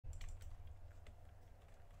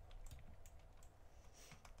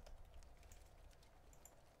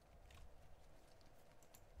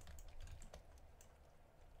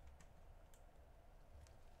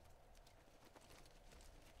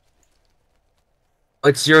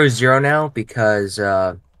It's 0-0 now because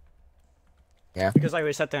yeah. Because I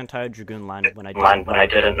reset the entire Dragoon line when I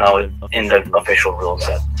didn't know it in the official rule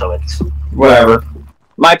set, so it's whatever.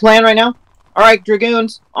 My plan right now? Alright,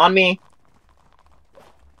 Dragoons, on me.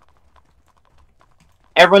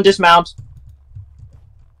 Everyone dismount.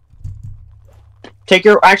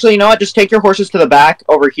 Actually, you know what? Just take your horses to the back,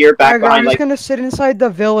 over here, back behind, I'm just gonna sit inside the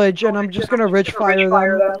village, and I'm just gonna ridge fire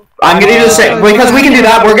them. I'm gonna do the same, because we can do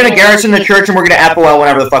that, we're gonna garrison the church, and we're gonna FOL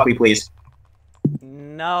whenever the fuck we please.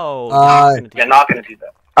 No. you're not gonna do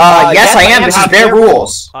that. Yes, I am. This is their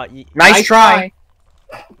rules. Nice try.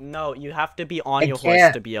 No, you have to be on your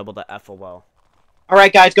horse to be able to FOL.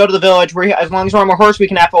 Alright, guys, go to the village. As long as we're on our horse, we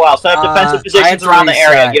can FOL. Set up defensive positions around the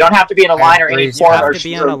area. You don't have to be in a line or any form. You have to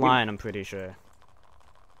be in a line, I'm pretty sure.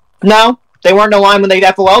 No, they weren't in a line when they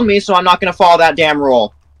FOL'd me, so I'm not gonna follow that damn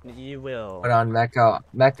rule. You will. Hold on, Mecco.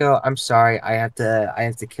 Mecco, I'm sorry. I have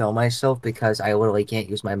to kill myself because I literally can't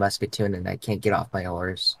use my musketoon and I can't get off my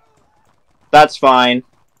horse. That's fine.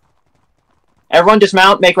 Everyone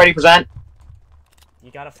dismount, make ready, present.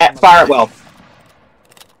 You gotta fire at will.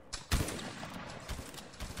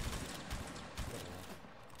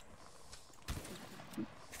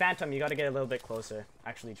 Phantom, you gotta get a little bit closer.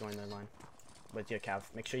 Actually join the line with your cav.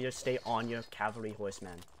 Make sure you stay on your cavalry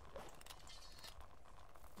horseman.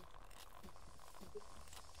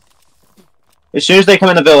 As soon as they come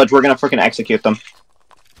in the village, we're gonna freaking execute them.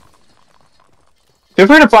 Feel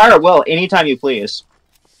free to fire at will anytime you please.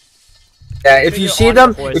 Yeah, if you see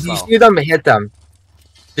them, hit them.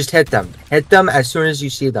 Just hit them. Hit them as soon as you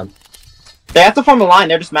see them. They have to form a line.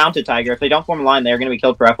 They're just mounted, Tiger. If they don't form a line, they're gonna be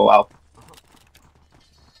killed for FOL.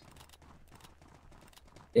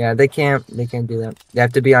 Yeah, they can't do that. They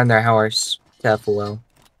have to be on their horse to FOL.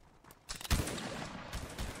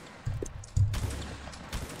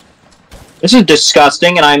 This is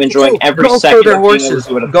disgusting, and I'm enjoying every second. Kill their horses.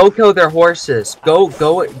 Go kill their horses.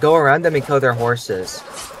 Go around them and kill their horses.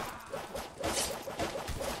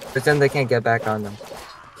 But then they can't get back on them.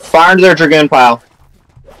 Fire into their dragoon pile.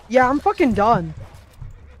 Yeah, I'm fucking done.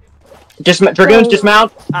 Dragoons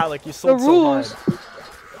dismount. Alec, you sold the rules. So hard.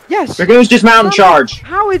 Yes. Dragoons dismount and charge.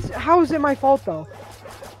 How is it my fault though?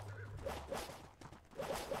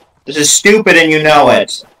 This is stupid, and you know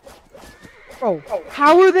it. Oh,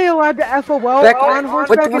 how are they allowed to FOL on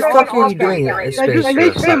horseback? What the fuck are you doing? That just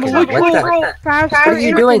makes them literal faster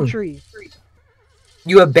infantry.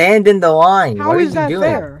 You abandoned the line. How is that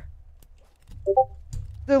fair?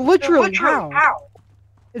 They're literally how?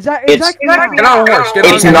 Is that Get on a horse.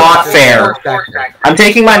 It's not fair. I'm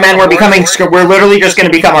taking my men. We're literally just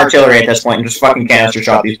gonna become artillery at this point and just fucking canister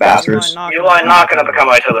shot these bastards. You are not gonna become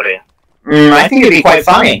artillery. I think it'd be quite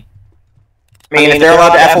funny. I mean, if they're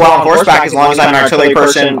allowed to FOL on horseback, as long as I'm an artillery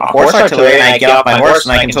person, horse artillery, and I get off my horse,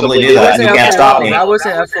 and I can totally do that, and you can't stop me. That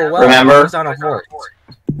wasn't FOL. Remember? He was on a horse.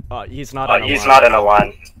 He's not in a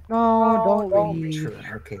line. No, don't leave.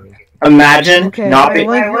 Okay. Imagine not being...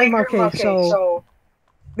 Okay, so...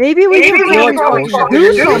 Maybe we can do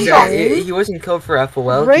something. He wasn't killed for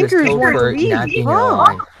FOL, Rankers he was killed for not being in a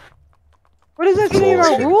line. What does that say in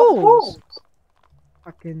our rules?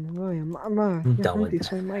 Fucking William, I'm done with this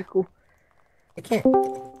one, Michael. I can't.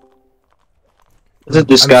 This is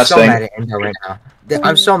disgusting. I'm so mad at Endo right now.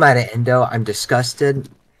 I'm so mad at Endo. I'm disgusted.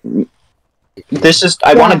 This is.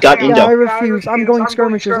 I want to gut Endo. Yeah, I refuse. I'm going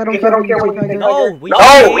skirmishers. I don't care. No,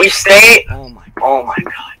 we stay. Oh my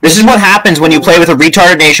god. This is what happens when you play with a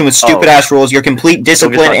retarded nation with stupid ass rules. Your complete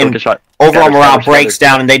discipline and overall morale breaks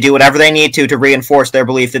down, and they do whatever they need to reinforce their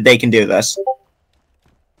belief that they can do this.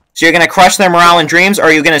 So you're gonna crush their morale and dreams, or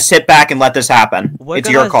are you gonna sit back and let this happen? It's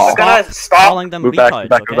your call. We're gonna stop calling them retards,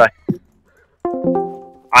 move back.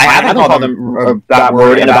 I haven't called them that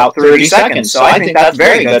word in about 30 seconds, so I think that's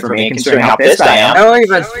very good for me, considering how pissed I am.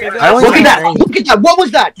 Look at that! Look at that! What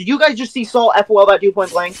was that? Did you guys just see Saul FOL that dude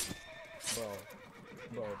point blank?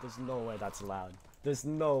 Bro, there's no way that's allowed. There's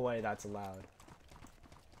no way that's allowed.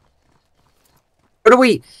 What are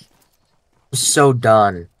we... I'm so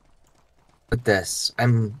done with this.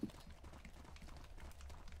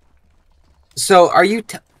 So, are you...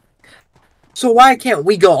 So why can't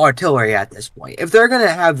we go artillery at this point? If they're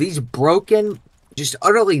gonna have these broken, just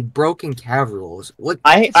utterly broken cav rules, what?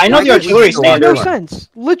 I know the artillery standard. No sense.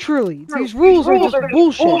 Literally, these rules are just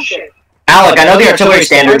bullshit. Alec, I know the artillery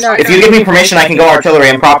standards. If you give me permission, I can go artillery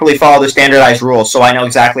and properly follow the standardized rules, so I know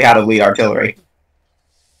exactly how to lead artillery.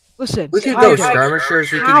 Listen, We could go Tiger,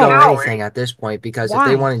 skirmishers. We could how? go anything at this point because if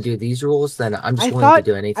they Why? want to do these rules, then I'm just I willing to thought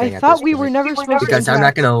do anything I at thought this we point. were never supposed to Because I'm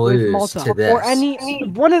not interact going to with lose Malta to this. or any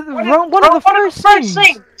one of the first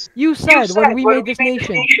things you said when we made this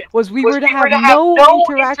nation was we were to have no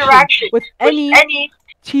interaction with any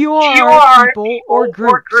TOR people or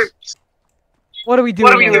groups. What are we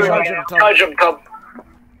doing? Judge him, come.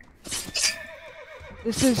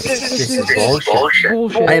 This is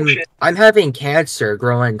bullshit. I'm having cancer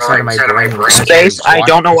growing inside of my brain. Space, I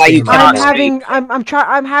don't know why you cannot speak.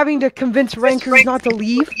 I'm having to convince rankers not to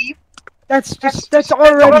leave. That's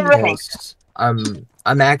already.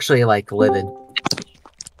 I'm actually like livid.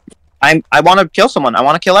 I want to kill someone. I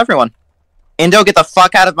want to kill everyone. Indo, get the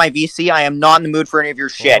fuck out of my VC. I am not in the mood for any of your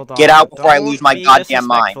shit. Get out before I lose my goddamn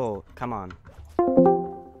mind. Come on.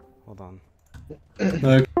 Hold on.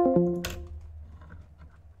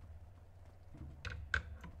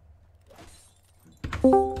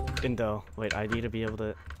 Indo, wait, I need to be able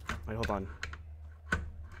to... Wait, hold on.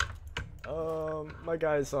 My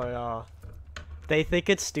guys are, They think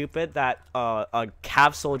it's stupid that, a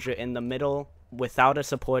Cav soldier in the middle, without a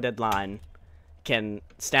supported line, can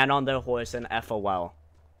stand on their horse and FOL.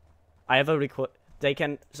 I have a they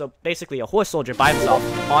can... So, basically, a horse soldier by himself,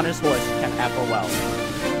 on his horse, can FOL.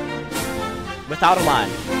 Without a line.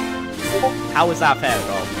 How is that fair,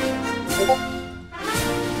 bro?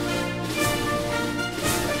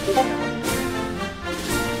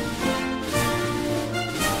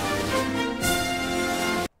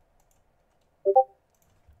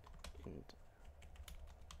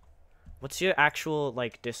 What's your actual,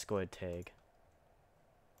 like, Discord tag?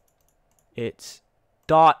 It's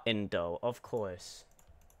 .indo, of course.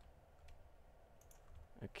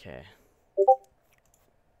 Okay.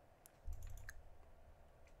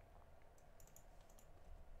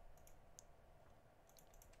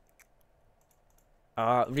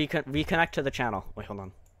 Reconnect to the channel. Wait, hold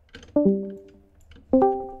on.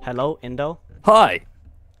 Hello, Indo? Hi.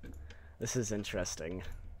 This is interesting.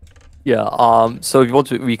 Yeah, so if you want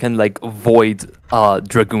to, we can, like, avoid,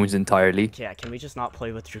 Dragoons entirely. Yeah, can we just not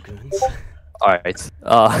play with Dragoons? Alright.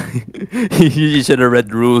 You should have read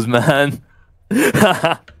the rules, man.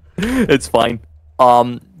 It's fine.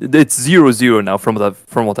 It's 0-0 now from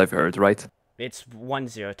what I've heard, right? It's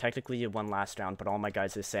 1-0. Technically, you won last round, but all my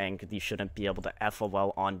guys are saying you shouldn't be able to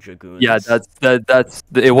FOL on Dragoons. Yeah,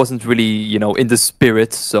 it wasn't really, you know, in the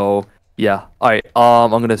spirit, so yeah. Alright,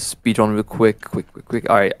 I'm gonna speedrun real quick.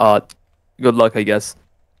 Alright, good luck, I guess.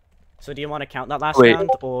 So do you want to count that last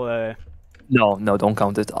round, or...? No, don't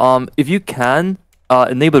count it. If you can,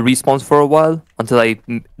 enable respawns for a while, until I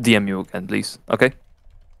DM you again, please, okay?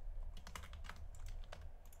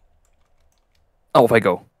 Oh, if I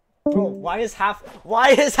go. Bro, why is half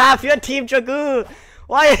your team Dragoon?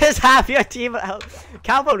 Why is half your team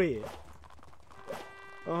Calvary?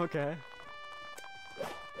 Okay.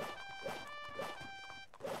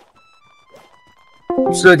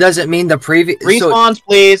 So does it mean the previous respawns,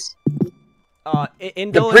 please?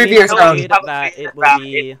 Indo the previous round that it will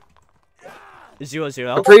be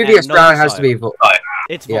 0-0. The previous round has to be vote.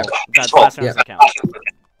 It's vote. That's last round's account.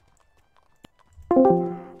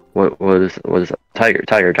 What is Tiger?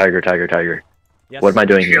 Yes. What am I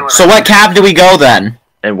doing here? So what cab do we go then?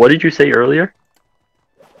 And what did you say earlier?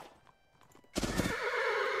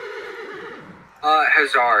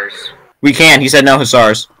 Hussars. We can. He said no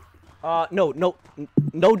hussars.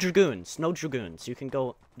 No dragoons. No dragoons. You can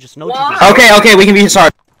go. Just no dragoons. Okay, we can be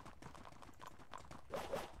hussars.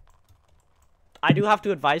 I do have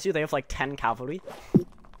to advise you. They have like 10 cavalry.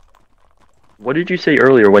 What did you say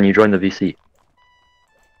earlier when you joined the VC?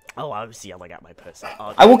 Oh, I was yelling at my person.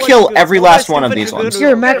 I will kill every last one of these ones.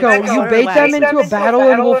 Here, Meko, you bait them into a battle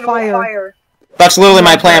and we'll fire. That's literally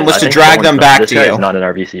my plan, was to drag them back to This guy you. is not in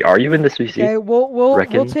our VC. Are you in this VC?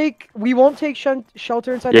 Okay, we won't take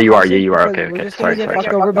shelter inside. Yeah, the you are. VC Yeah, you are. because Okay. We're just gonna get fucked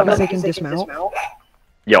over because they can dismount.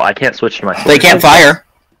 Yo, I can't switch to my. They can't fire.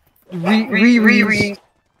 They're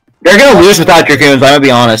gonna lose without dragoons. I'm gonna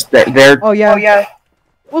be honest. They're. Oh yeah.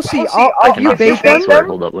 We'll see. If you bait them, Sorry,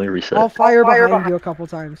 hold up. Let me reset. I'll fire behind you a couple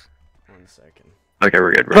times. 1 second. Okay,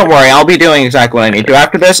 we're good. Don't worry, I'll be doing exactly what I need to.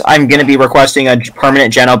 After this, I'm going to be requesting a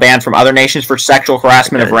permanent Geno ban from other nations for sexual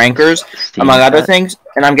harassment of rankers, among other things,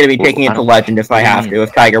 and I'm going to be taking it to Legend if I have to,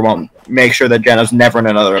 if Tiger won't make sure that Geno's never in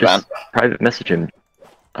another event. Private message him.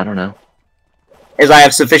 I don't know. As I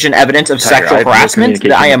have sufficient evidence of Tiger, sexual harassment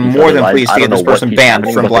that I am more than pleased to get this person banned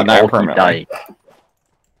from Blood9 permanently.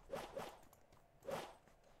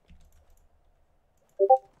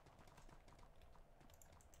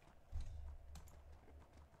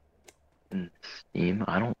 Steam,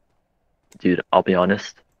 I don't... Dude, I'll be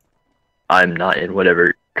honest. I'm not in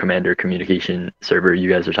whatever commander communication server you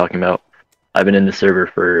guys are talking about. I've been in the server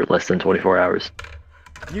for less than 24 hours.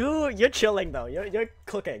 You're chilling though. You're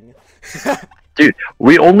cooking. Dude,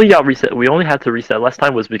 we only got reset. We only had to reset last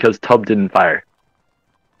time was because Tub didn't fire.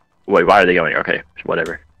 Wait, why are they going? Okay,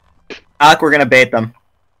 whatever. Alec, we're gonna bait them.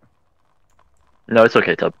 No, it's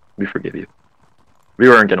okay, Tub. We forgive you. We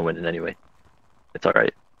weren't gonna win it anyway. It's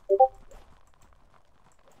alright.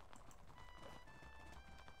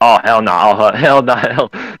 Oh hell no! Hell no!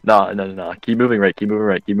 Hell no! Keep moving right. Keep moving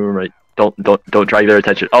right. Keep moving right. Don't drag their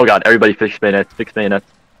attention. Oh god! Everybody fix bayonets. Fix bayonets.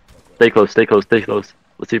 Stay close. Stay close. Stay close.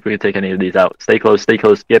 Let's see if we can take any of these out. Stay close. Stay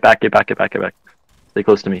close. Get back. Get back. Get back. Get back. Stay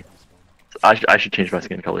close to me. I should change my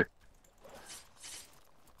skin color.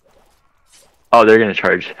 Oh, they're gonna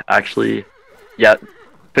charge. Actually, yeah.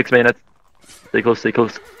 Fix bayonets. Stay close. Stay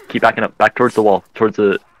close. Keep backing up. Back towards the wall. Towards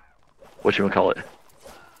the whatchamacallit.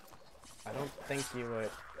 I don't think you would.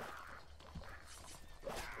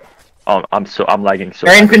 I'm lagging so.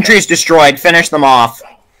 Their infantry's destroyed. Finish them off.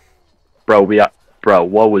 Bro,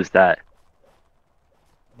 what was that?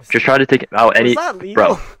 Just try to take out any.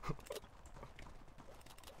 Bro.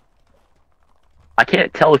 I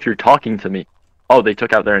can't tell if you're talking to me. Oh, they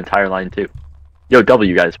took out their entire line too. Yo,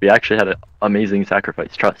 W guys, we actually had an amazing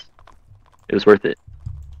sacrifice. Trust. It was worth it.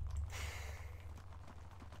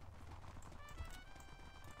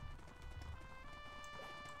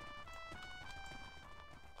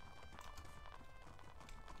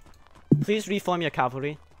 Please reform your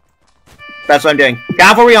cavalry. That's what I'm doing.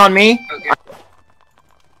 Cavalry on me. Okay.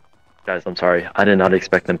 Guys, I'm sorry. I did not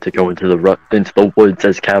expect them to go into the woods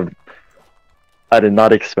as cav. I did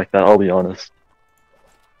not expect that. I'll be honest.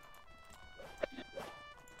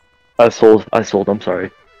 I sold. I'm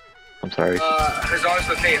sorry. I'm sorry. Hussars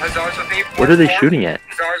with me. Hussars with me. What are they shooting at?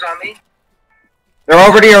 Hussars on me. They're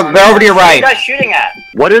over to your. They're over to your What are you right. guys shooting at?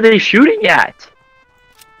 What are they shooting at?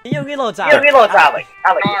 Your reloads Your out. reload's Alec.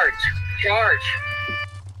 Alec. Charge.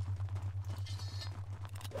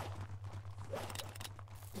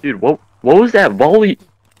 Dude, what was that volley?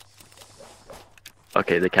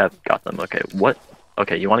 Okay, the cav got them. Okay, what?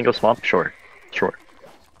 Okay, you want to go swamp? Sure.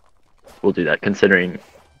 We'll do that, considering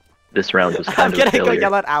this round was I'm kind of a gonna go failure.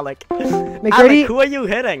 yell at Alec. Make Alec, ready. who are you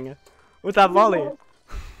hitting with that volley?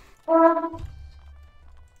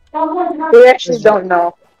 We actually don't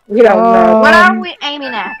know. We don't know. What are we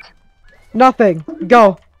aiming at? Nothing.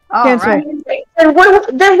 Go. Oh, Cancel. right. Then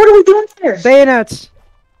what are we doing here? Bayonets.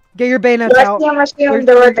 Get your bayonets out. I see them.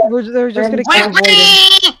 They're just gonna keep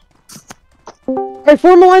avoiding. Hey,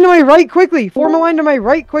 form a line to my right quickly. Form a line to my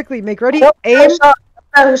right quickly. Make ready. Aim.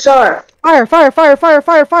 Hussar.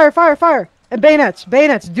 Fire. And bayonets.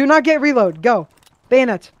 Do not get reload. Go.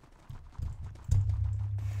 Bayonets.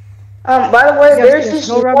 By the way, there's this.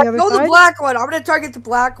 Go around the other Go the side. black one. I'm gonna target the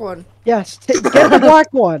black one. Yes. Get the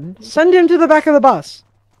black one. Send him to the back of the bus.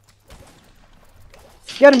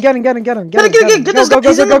 Get him. Get this guy.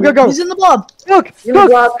 Go. He's in the blob. Cook.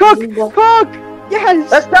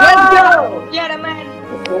 Yes. Let's go. Get him in.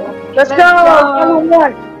 Let's go.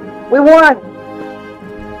 We won.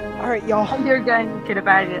 All right, y'all. You're going to the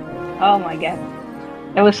bad. Oh my god.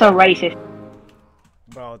 That was so racist.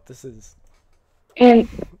 Bro, this is And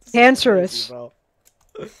Cancerous. bro.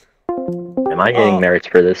 Am I getting merits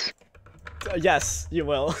for this? Yes, you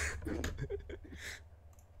will.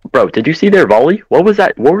 Bro, did you see their volley? What was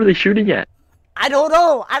that? What were they shooting at? I don't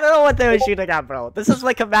know what they were shooting at, bro. This is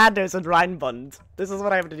my commanders in Rheinbund. This is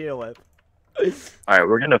what I have to deal with. Alright,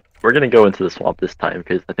 we're gonna go into the swamp this time,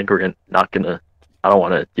 because I think we're not gonna... I don't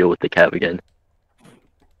want to deal with the cav again.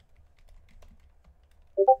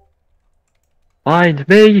 Find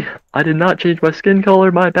me! I did not change my skin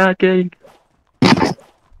color, my bad gang!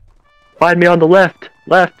 Find me on the left!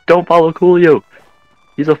 Left! Don't follow Coolio!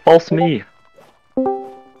 He's a false me!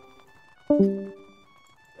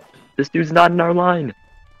 This dude's not in our line!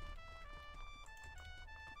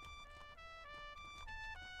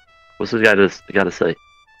 What's this guy gotta say?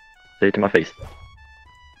 Say it to my face.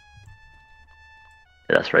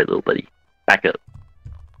 Yeah, that's right, little buddy. Back up.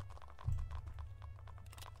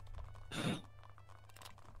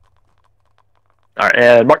 Alright,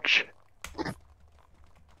 and march!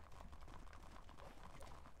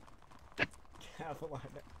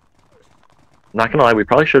 Not gonna lie, we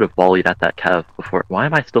probably should have volleyed at that cav before. Why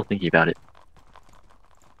am I still thinking about it?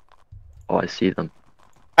 Oh, I see them.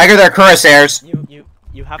 Tiger their cuirassiers.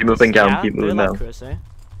 You have Keep to moving down, yeah, keep moving they're down. like cursor.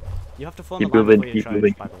 You have to form Keep a line moving, before you keep charge,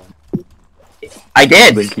 moving. by the way. I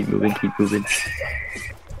did. Keep moving.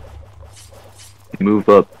 Move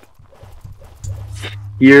up.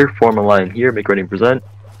 Here, form a line here, make ready and present.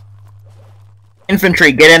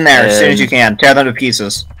 Infantry, get in there as soon as you can. Tear them to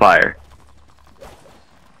pieces. Fire.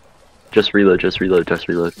 Just reload, just reload, just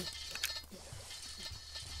reload.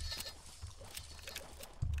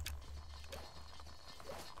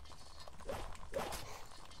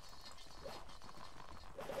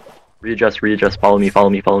 Readjust, readjust, follow me, follow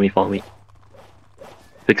me, follow me, follow me.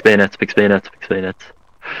 Fix bayonets, fix bayonets, fix bayonets.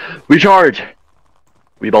 We charge!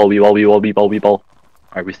 We ball, we ball, we ball, we ball, we ball.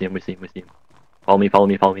 Alright, we see him, we see him, we see him. Follow me, follow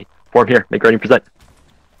me, follow me. Form here, make ready, present.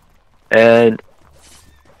 And...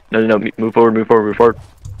 No, no, no, move forward, move forward, move forward.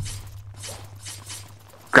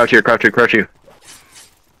 Crouch here, crouch here, crouch here.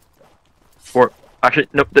 Or, actually,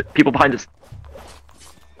 no, the people behind us.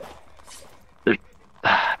 There's...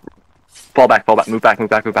 Fall back, move back, move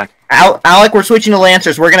back, move back. Alec, we're switching to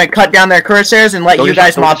Lancers. We're gonna cut down their cursors and let you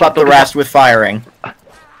guys mop up the rest with firing.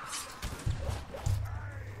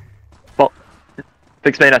 Well,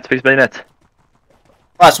 fix bayonets, fix bayonets.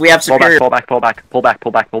 Plus, we have superior... Fall back, fall back, pull back,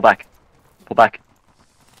 pull back, pull back. Pull back.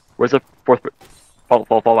 Where's the fourth... Fall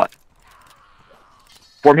back.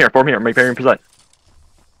 Form here, make very present.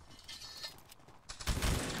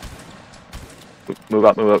 Move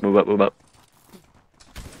up, move up, move up, move up.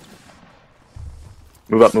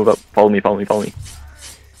 Move up, move up. Follow me, follow me, follow me.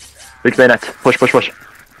 Big bayonets. Push, push, push.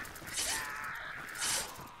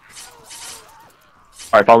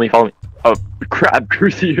 Alright, follow me, follow me. Oh, crap,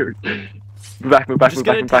 Crusader. Move back, move back, move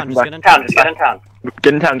back, move back, move back. Just get in town.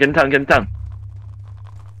 Get in town, get in town, get in town.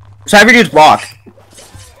 So every dude's block.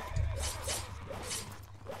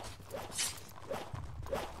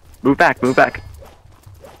 Move back, move back.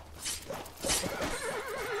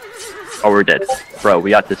 Oh, we're dead. Bro,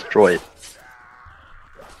 we got destroyed.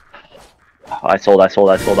 I sold, I'm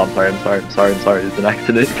sorry. It was an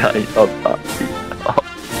accident, guys. Oh,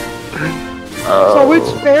 So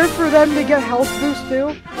it's fair for them to get health boost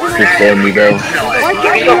too? Just stand me, bro. Why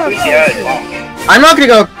can't you have health? I'm not gonna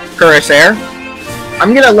go Cuirassier.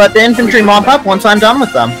 I'm gonna let the infantry mop up once I'm done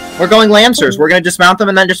with them. We're going Lancers. We're gonna dismount them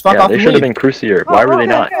and then just fuck off They and should have leave. been Crusader. Why were they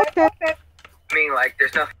not? I mean, like,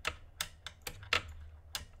 there's nothing.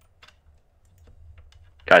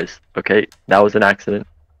 Guys, okay, that was an accident.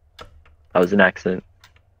 That was an accident.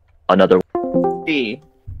 Another D.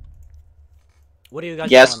 What do you guys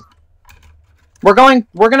Yes. want? We're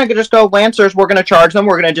gonna just go Lancers, we're gonna charge them,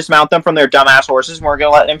 we're gonna dismount them from their dumbass horses, and we're gonna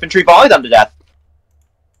let infantry volley them to death.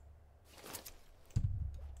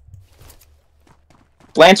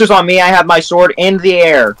 Lancers on me, I have my sword in the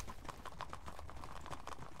air.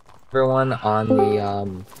 Everyone on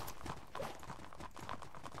the,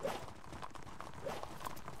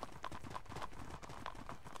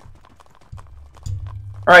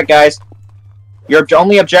 Alright guys, your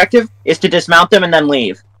only objective is to dismount them and then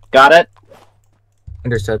leave. Got it?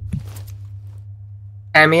 Understood.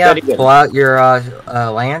 Amia, pull out your,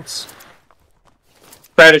 lance.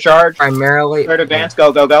 Prepare to charge. Primarily... Prepare to advance,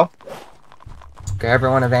 go, go, go. Okay,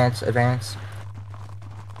 everyone advance, advance.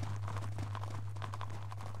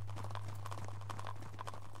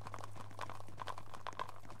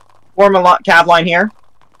 Form a cav line here.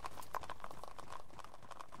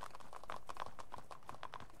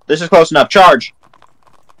 This is close enough. Charge!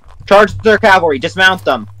 Charge their cavalry. Dismount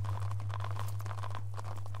them.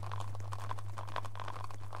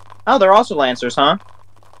 Oh, they're also Lancers, huh?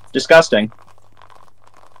 Disgusting.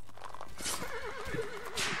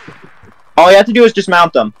 All you have to do is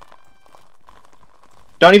dismount them.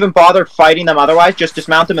 Don't even bother fighting them otherwise, just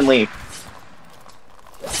dismount them and leave.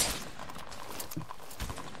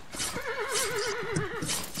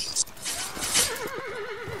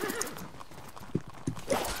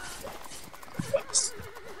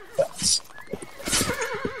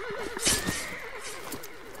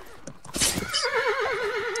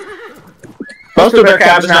 Most of their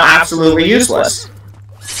cabs are now absolutely useless.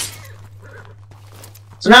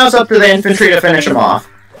 So now it's up to the infantry to finish them off.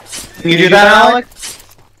 Can you do that, Alec?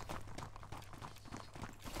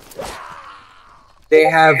 They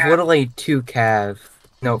have literally 2 cav.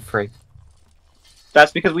 No, 3.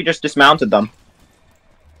 That's because we just dismounted them.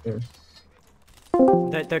 Their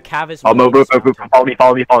cav is... Oh, move. Follow me,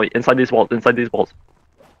 follow me, follow me. Inside these walls, inside these walls.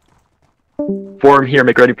 Form here,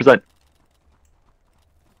 make ready, present.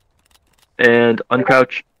 And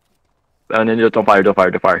uncrouch. And then don't fire, don't fire,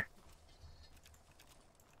 don't fire.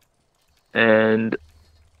 And...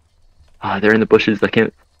 they're in the bushes, I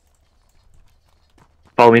can't...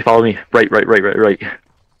 Follow me, follow me. Right.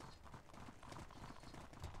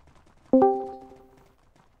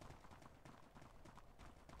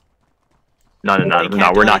 No,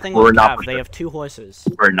 we're not. They have 2 horses.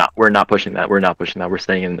 We're not pushing that. We're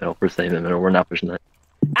staying in the middle. We're not pushing that.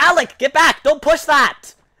 Alec, get back! Don't push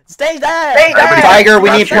that! Stay there! Tiger,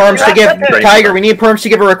 we need perms to give Tiger, we need perms to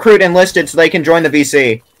give a recruit enlisted so they can join the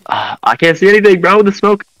VC. I can't see anything, bro. The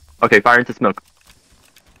smoke. Okay, fire into smoke.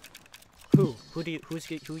 Who? Who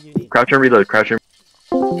you need? Crouch and reload. Crouch and.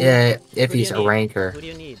 Yeah, if Who do he's you a need? ranker. Who do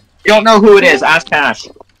you need? You don't know who it is. Ask Cash.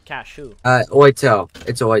 Cash, who? Oito.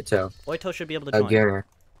 It's Oito. Oito should be able to join. Gunner.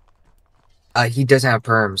 He doesn't have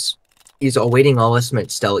perms. He's awaiting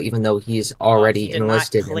enlistment still, even though he's already He did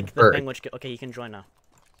enlisted not click in the birth. thing which... Okay, he can join now.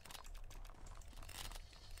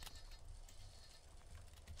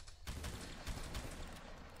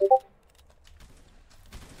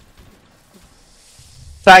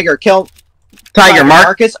 Tiger, kill. Tiger,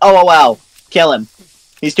 Marcus, OOL. Kill him.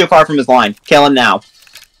 He's too far from his line. Kill him now.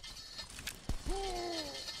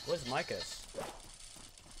 Where's Marcus?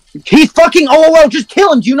 He's fucking OOL! Just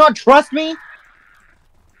kill him! Do you not trust me?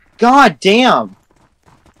 God damn.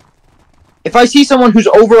 If I see someone who's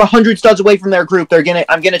over 100 studs away from their group,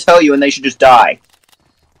 I'm gonna tell you and they should just die.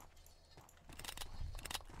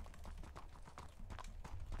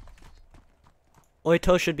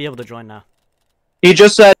 Oito should be able to join now. He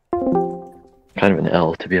just said... Kind of an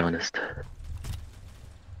L, to be honest.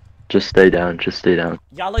 Just stay down, just stay down.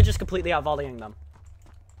 Y'all are just completely out-volleying them.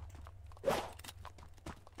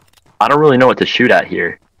 I don't really know what to shoot at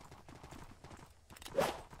here.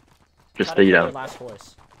 Just stay down. Last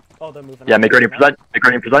horse. Oh, they're moving. Yeah, make ready and present. Make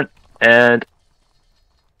ready and present. And...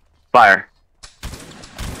 Fire.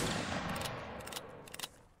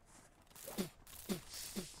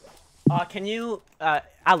 Can you,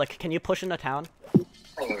 Alec, can you push into town?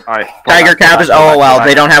 Alright. Tiger Cap is OOL.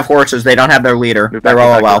 They don't have horses. They don't have their leader. They're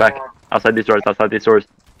OOL. Outside these doors, outside these doors.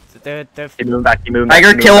 They're Keep moving back, keep moving back.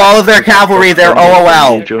 Tiger, kill all of their cavalry. They're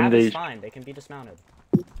OOL. It's fine. They can be dismounted.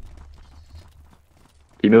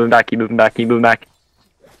 Keep moving back, keep moving back, keep moving back.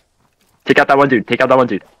 Take out that one dude, take out that one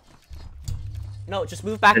dude. No, just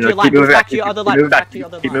move back to your line. Move back to your other line. Move back to your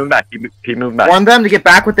other line. Keep moving back, keep moving back. Warn them to get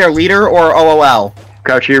back with their leader or OOL.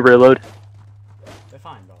 Crouch here, reload. They're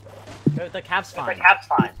fine, bro. The Cav's fine. The Cav's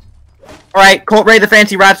fine. Alright, Colt Ray the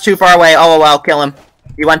Fancy Rat's too far away. OOL, kill him.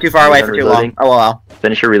 He went too far away for too long. OOL.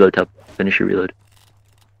 Finish your reload, Tub. Finish your reload.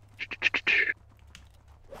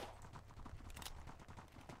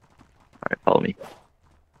 Alright, follow me.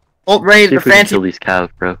 Colt Ray See the if we can Fancy... kill these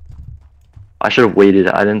calves, bro. I should have waited.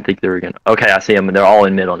 I didn't think they were gonna... Okay, I see them. They're all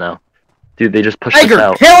in middle now. Dude, they just pushed us out.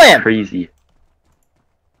 Tiger, kill him! Crazy.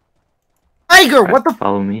 Tiger, what the...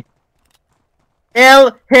 Follow me.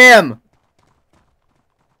 Kill him!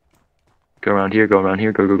 Go around here, go around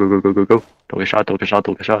here. Go, go, go, go, go, go, go. Don't get shot, don't get shot,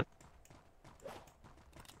 don't get shot.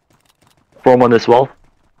 Form on this wall.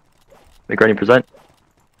 Make ready and present.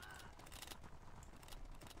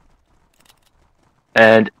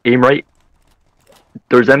 And aim right.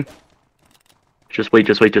 Towards them. Just wait,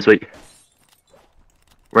 just wait, just wait.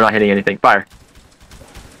 We're not hitting anything. Fire.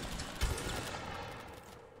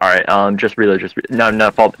 Alright, just reload, no,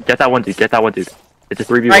 fall. Get that one dude, get that one dude. It's a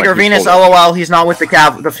 3v1. Tiger Venus, LOL, he's not with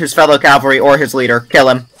the his fellow cavalry or his leader. Kill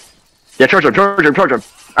him. Yeah, charge him, charge him, charge him.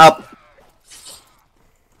 Up.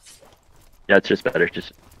 Yeah, it's just better,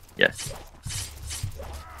 yeah.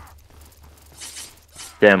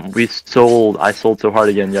 Damn, I sold so hard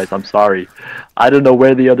again, guys, I'm sorry. I don't know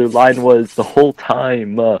where the other line was the whole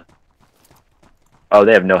time. Oh,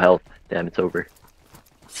 they have no health. Damn, it's over.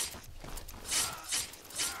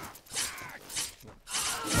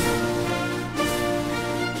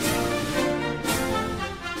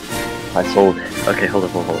 I sold. Okay, hold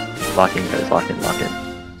up. Lock in, guys, lock in.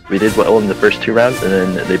 We did well in the first 2 rounds, and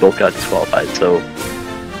then they both got disqualified, so...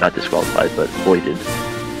 Not disqualified, but voided.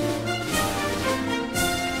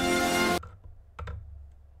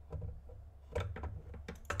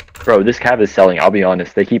 Bro, this cav is selling, I'll be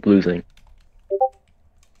honest. They keep losing.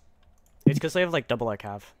 It's because they have, like, double our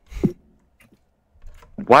cav.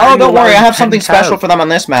 Oh, don't worry, I have something special for them on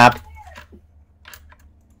this map.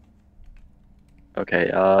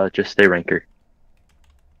 Okay, just stay ranker.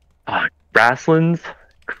 Grasslands?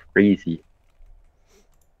 Crazy.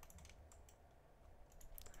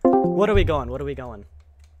 What are we going?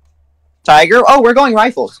 Tiger? Oh, we're going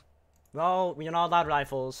rifles. No, you're not allowed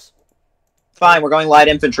rifles. Fine, we're going light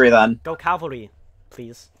infantry then. Go cavalry,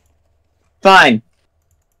 please. Fine.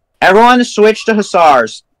 Everyone switch to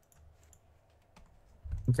hussars.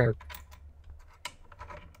 Okay.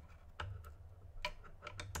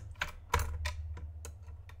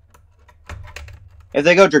 If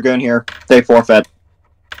they go dragoon here, they forfeit.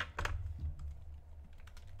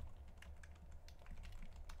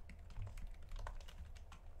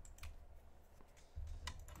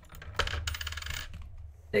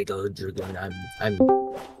 They go dragoon. I'm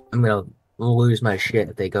gonna lose my shit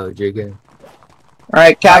if they go dragoon.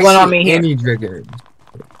 Alright, Cavline on me here. Any dragoon.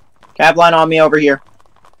 Cavline on me over here.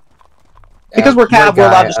 Because we're Cav, we're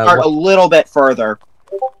allowed to start a little bit further.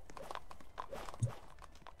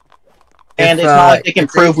 And it's not like they can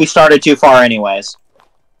prove we started too far anyways.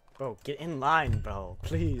 Bro, get in line, bro.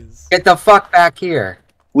 Please. Get the fuck back here.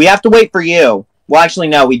 We have to wait for you. Well, actually,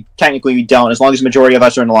 no, we don't. As long as the majority of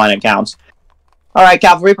us are in the line, it counts. Alright,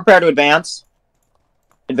 Calvary, prepare to advance.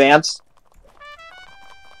 Advance.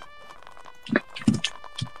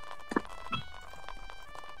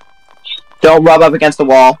 Don't rub up against the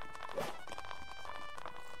wall.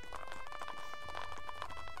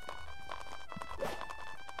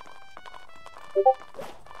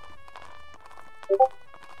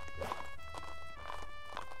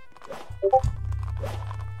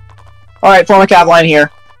 Alright, form a cav line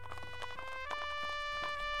here.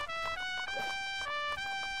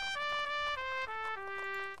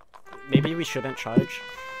 Maybe we shouldn't charge.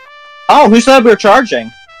 Oh, who said we were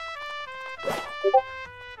charging?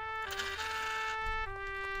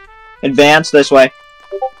 Advance this way.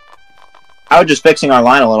 I was just fixing our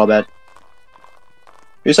line a little bit.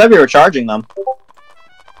 Who said we were charging them?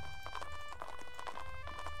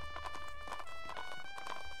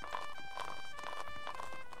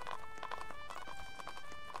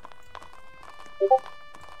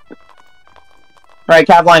 Alright,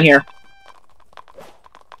 cav line here.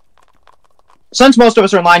 Since most of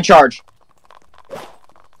us are in line, charge.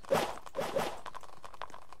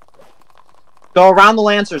 Go around the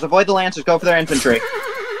Lancers. Avoid the Lancers. Go for their infantry.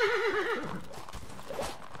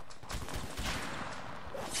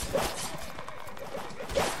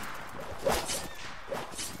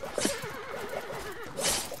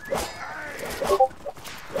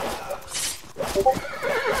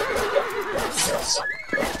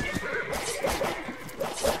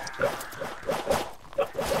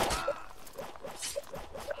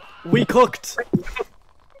 We cooked!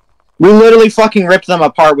 We literally fucking ripped them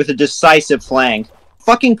apart with a decisive flank.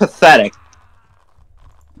 Fucking pathetic.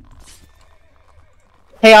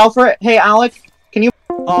 Hey, Alfred. Hey, Alec. Can you...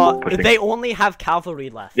 They only have cavalry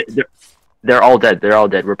left. They're all dead. They're all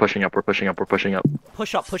dead. We're pushing up. We're pushing up. We're pushing up.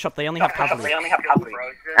 Push up, push up. They only have cavalry.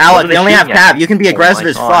 Alec, they only have cav. You can be aggressive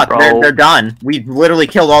as fuck. They're done. We literally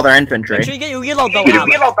killed all their infantry. Make sure you get your reload though,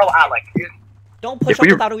 Alec. Don't push up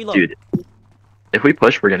without a reload. Dude, if we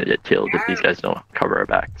push, we're gonna get killed if these guys don't cover our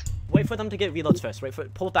backs. Wait for them to get reloads first.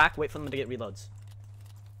 Pull back, wait for them to get reloads.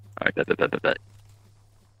 Alright, bet.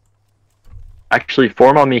 Actually,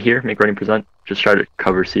 form on me here, make running present. Just try to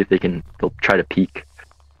cover, see if they'll try to peek.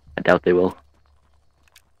 I doubt they will.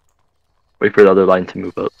 Wait for the other line to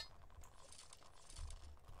move up.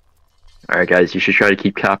 Alright guys, you should try to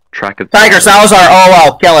keep track of... Tiger, Salazar,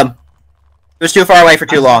 oh, kill him. He was too far away for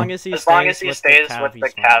too long. As long as he stays with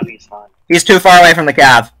the cav, he's fine. He's too far away from the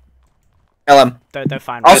cav. Kill him. They're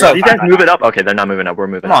fine. Also, these guys moving up? Okay, they're not moving up, we're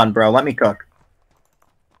moving up. Come on, bro, let me cook.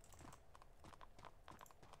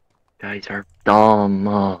 Guys are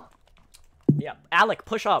dumb. Yeah, Alec,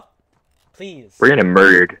 push up. Please. We're getting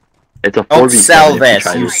murdered. It's a 4v7. Don't sell this.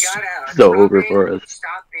 So over for us.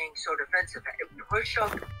 Stop being so defensive. Push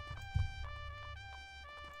up.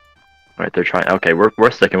 Alright, they're trying. Okay,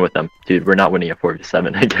 we're sticking with them. Dude, we're not winning a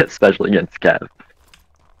 4v7, I guess, especially against Cav.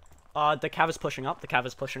 The Cav is pushing up. The Cav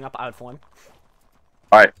is pushing up. I would form.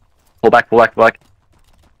 Alright. Pull back. Pull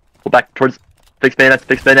back towards... Fixed bayonets.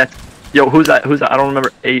 Yo, who's that? I don't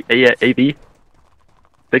remember. AV?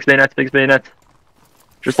 Fixed bayonets.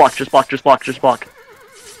 Just block.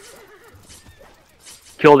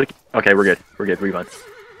 Kill the... Okay, we're good. Rebound.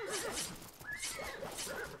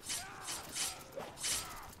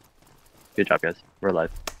 Good job, guys. We're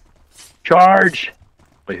alive. Charge!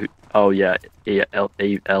 Wait, who? Oh, yeah.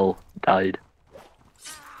 AL died.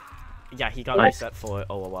 Yeah, he got reset for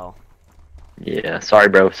OOL. Yeah, sorry,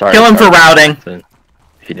 bro. Sorry. Kill him for routing.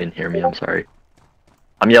 If you didn't hear me, I'm sorry.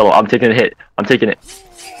 I'm yellow. I'm taking a hit. I'm taking it.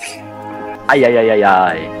 Ay.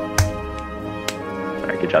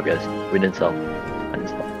 Alright, good job, guys. We didn't sell. I didn't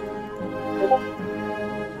sell.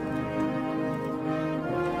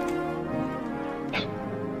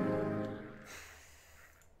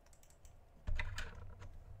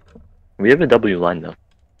 We have a W line though.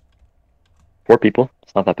 4 people.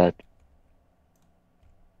 It's not that bad.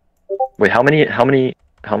 Wait, how many?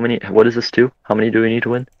 What is this to? How many do we need to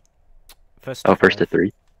win? First to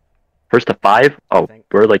 3. First to 5? Oh,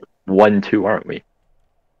 we're like 1-2, aren't we?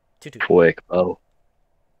 2-2. Quick. Oh.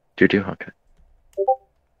 2-2. Okay.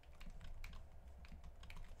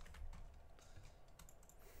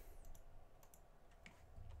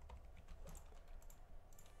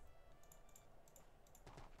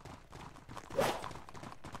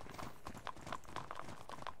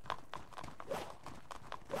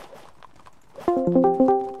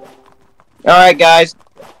 Alright, guys.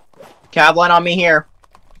 Cav line on me here.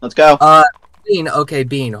 Let's go. Bean, okay,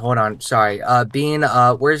 Bean, hold on. Sorry. Bean,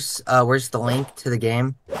 where's the link to the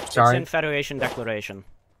game? Sorry. It's in Federation Declaration.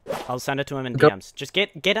 I'll send it to him in Go. DMs. Just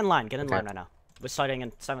get in line. Get in line right now. We're starting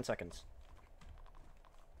in 7 seconds.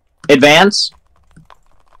 Advance.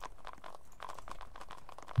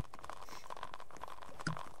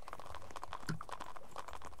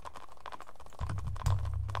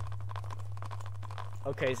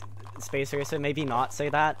 Okay, Space Racer, maybe not say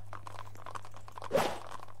that.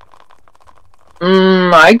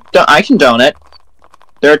 I condone it.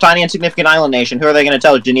 They're a tiny, insignificant island nation. Who are they going to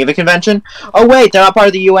tell? The Geneva Convention? Oh, wait, they're not part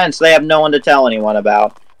of the UN, so they have no one to tell anyone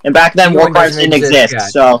about. And back then, war crimes didn't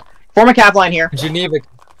exist, so... Form a cav line here. Geneva.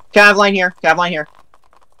 Cav line here. Cav line here.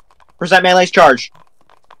 Present melee's charge.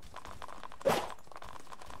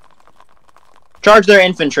 Charge their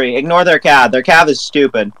infantry. Ignore their cav. Their cav is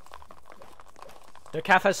stupid. Their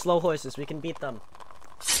calf has slow horses. We can beat them.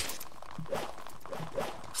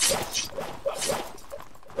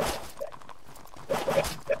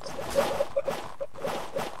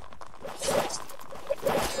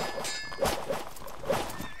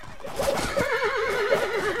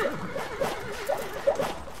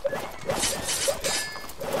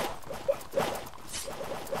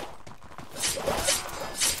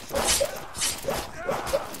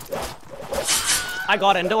 I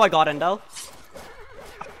got Endo.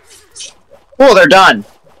 Oh, they're done.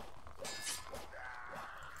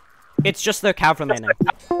 It's just their cav remaining.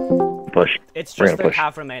 Push. It's just their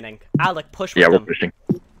cav remaining. Alec, push with Yeah, we're them. pushing.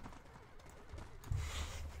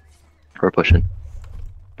 We're pushing.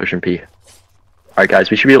 Pushing P. Alright guys,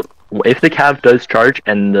 we should be... If the cav does charge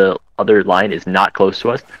and the other line is not close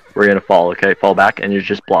to us, we're gonna fall, okay? Fall back and you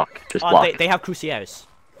just block. Just block. They have Cruciers.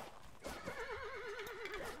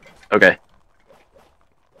 Okay.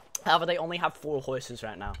 However, they only have 4 horses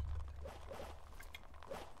right now.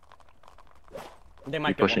 They might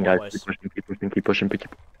Keep pushing, guys. Keep pushing, keep pushing, keep pushing,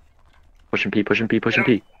 pushing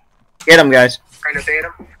P. Get them, guys. Trying to bait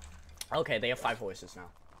him. Okay, they have 5 horses now.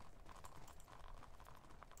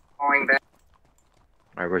 Falling back.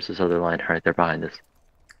 Alright, where's this other line? Alright, they're behind us.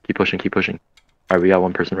 Keep pushing, keep pushing. Alright, we got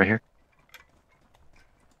one person right here.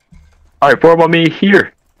 Alright, form on me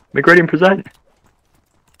here. Make ready and present.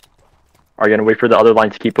 Are you gonna wait for the other line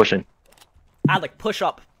to keep pushing? Alec, push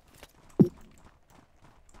up.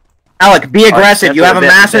 Alec, be aggressive. Right, you have a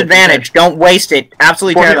massive advantage. Don't waste it.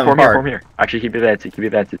 Absolutely tear them apart. Form here. Actually, keep advancing. Keep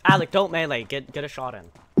advancing. Alec, don't melee. Get a shot in.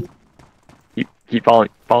 Keep following.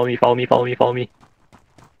 Follow me. Follow me. Follow me. Follow me.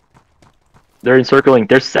 They're encircling.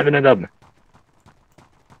 There's 7 of them.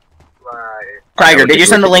 Tiger, did you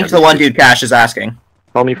send the link to the one dude Cash is asking?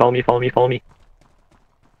 Follow me. Follow me. Follow me. Follow me.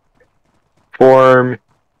 Form.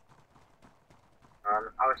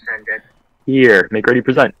 I'll send it. Here. Make ready.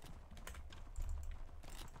 Present.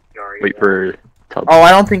 Wait for... Oh, I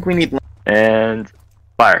don't think we need... And...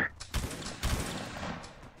 Fire.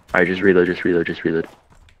 Alright, just reload, just reload, just reload.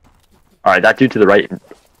 Alright, that dude to the right...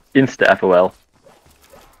 Insta FOL.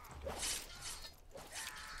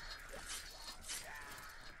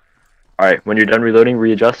 Alright, when you're done reloading,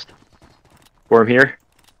 readjust. Form here.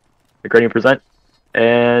 Make ready and present.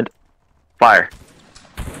 And... Fire.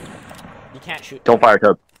 You can't shoot. Don't fire,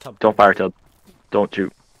 Tub. Don't fire, Tub. Don't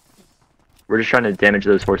shoot. We're just trying to damage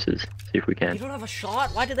those horses. See if we can. You don't have a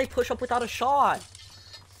shot? Why did they push up without a shot?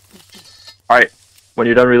 Alright. When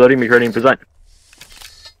you're done reloading, make ready and present.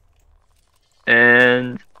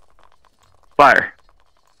 And... Fire.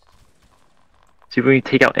 See if we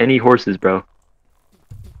can take out any horses, bro.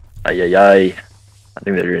 Ay ay ay. I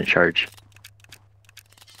think they're in charge.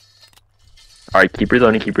 Alright, keep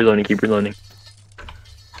reloading, keep reloading, keep reloading.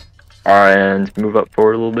 Alright, and move up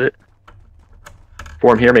forward a little bit.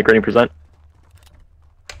 Form here, make ready and present.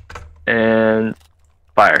 And...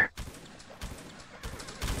 Fire.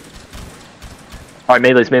 Alright,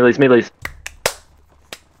 melees, melees, melees.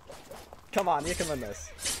 Come on, you can win this.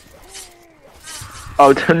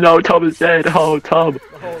 Oh, no, Tub is dead. Oh, Tub.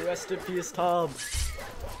 Oh, rest in peace, Tub.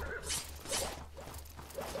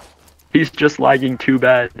 He's just lagging too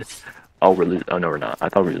bad. Oh, we're losing. Oh, no, we're not. I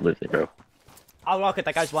thought we were losing, bro. I'll rock it.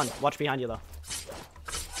 That guy's won. Watch behind you, though.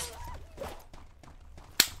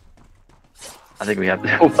 I think we have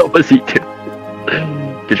to. What was he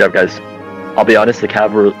doing? Good job, guys. I'll be honest, the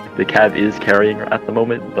cav is carrying at the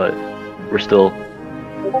moment, but we're still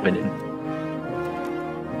winning.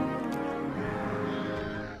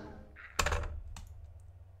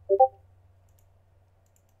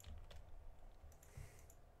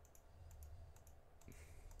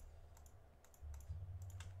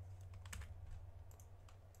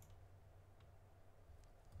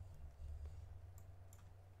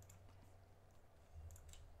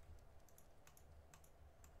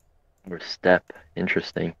 Or step.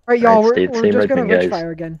 Interesting. Alright, y'all, Stay the we're same just red gonna thing, rich guys.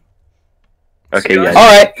 fire again. Okay, guys.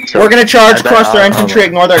 Alright, So, we're gonna charge, I bet crush their I'll- infantry,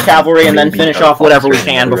 ignore their cavalry, and then maybe finish I'll off whatever we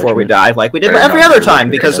sponsor can another before we regiment. die, like we did Or every not, other we'll time,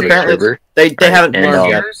 look at because another apparently server. they haven't And, learned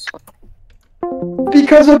yet.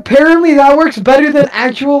 Because apparently that works better than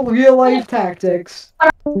actual real-life tactics.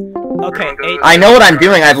 Okay, 8. I know what I'm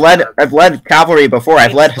doing. I've led cavalry before.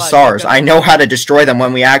 I've led Spud, hussars. go. I know how to destroy them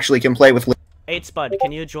when we actually can play with. 8 Spud,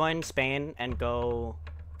 can you join Spain and go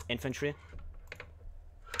infantry?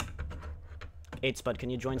 8 Spud, can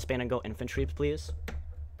you join Spain and go infantry, please?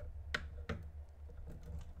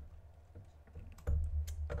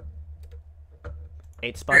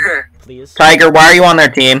 Eight Spud, please. Tiger, why are you on their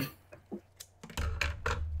team?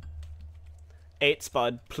 8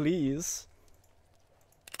 Spud, please.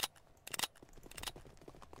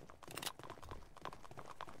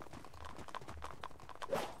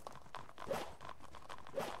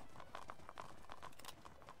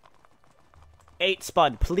 Eight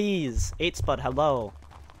Spud, please. 8 Spud, hello.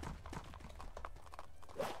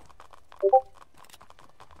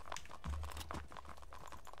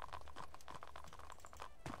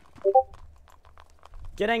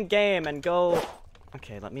 Get in game and go.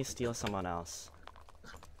 Okay, let me steal someone else.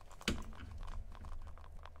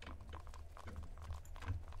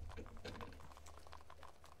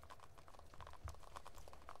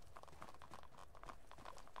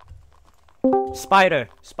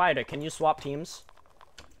 Spider, can you swap teams?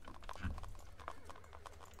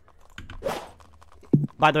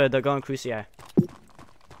 By the way, they're going Crucier.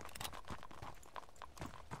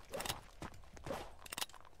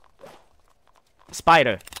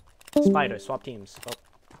 Spider, swap teams. Oh.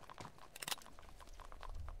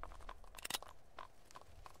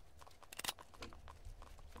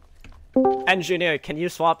 Engineer, can you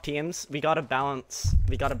swap teams? We gotta balance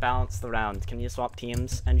the round. Can you swap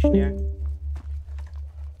teams, engineer?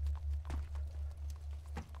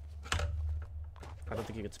 I don't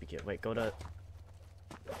think you could speak yet. Wait, go to...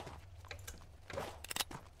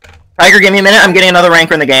 Tiger, give me a minute. I'm getting another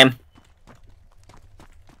ranker in the game.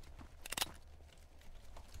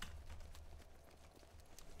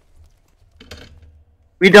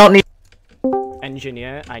 We don't need...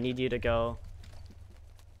 Engineer, I need you to go...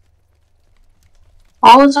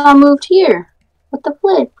 All is all moved here. What the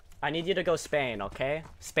flip? I need you to go Spain, okay?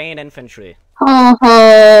 Spain infantry.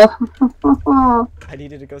 I I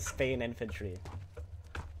need you to go Spain infantry.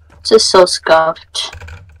 This is so scuffed.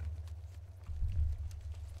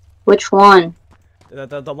 Which one?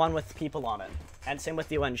 The one with people on it. And same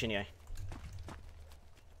with you, engineer.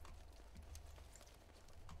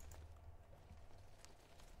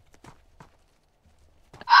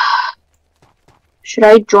 Should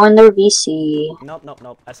I join their VC? Nope.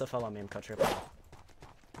 SFL on me, I'm cut your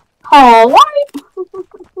Oh,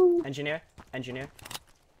 why? Engineer.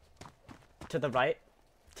 To the right,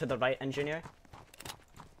 engineer.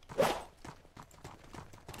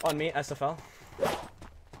 On me, SFL.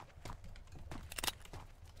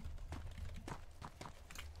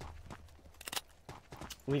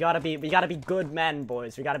 We gotta be good men,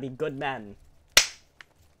 boys. We gotta be good men.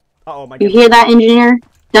 Uh-oh, my God. You hear that, engineer?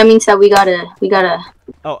 That means that we gotta...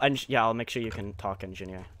 Oh, yeah, I'll make sure you can talk,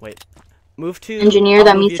 engineer. Wait. Move to... Engineer,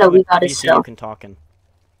 that means that we gotta VC sell. You can talk in.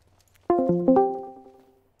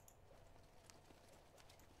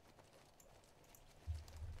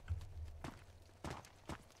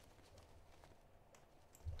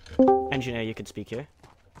 Engineer, you can speak here.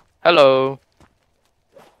 Hello.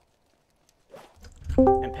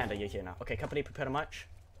 And Panda, you're here now. Okay, company, prepare to march.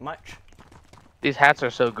 March. These hats are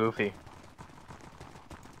so goofy.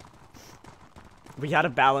 We gotta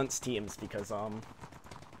balance teams because,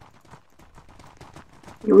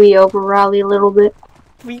 We over-rally a little bit.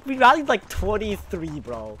 We rallied like 23,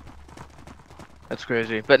 bro. That's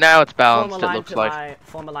crazy. But now it's balanced, it looks like.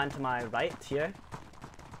 Form a line to my right, here.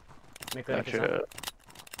 Make way Gotcha.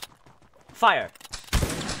 Fire!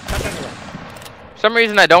 For some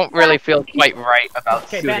reason, I don't really feel quite right about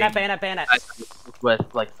Okay, shooting. bayonet. With,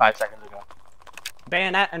 like, 5 seconds ago.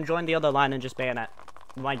 Bayonet and join the other line and just bayonet.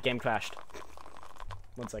 My game crashed.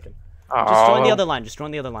 1 second. Oh. Just join the other line,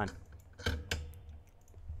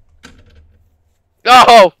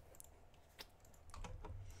 Oh!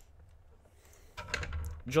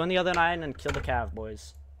 Join the other line and kill the cav,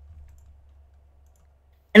 boys.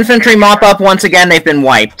 Infantry mop up once again. They've been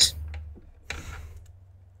wiped.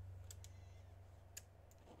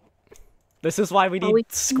 This is why we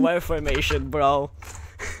need square formation, bro.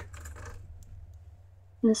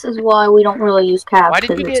 This is why we don't really use Why cabs,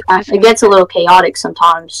 did you because get it gets a little chaotic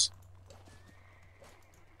sometimes.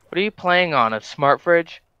 What are you playing on? A smart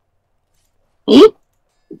fridge? Me?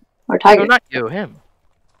 Or Tiger? No, not you, him.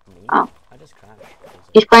 Oh. I just crashed.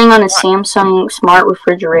 He's playing on a Samsung smart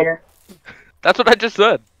refrigerator. That's what I just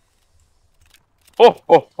said. Oh,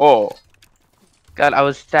 oh, oh. God, I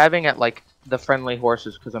was stabbing at, like, the friendly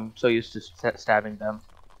horses because I'm so used to stabbing them.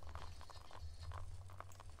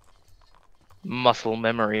 Muscle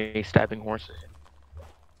memory stabbing horses.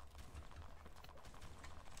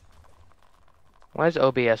 Why is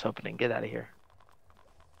OBS opening? Get out of here.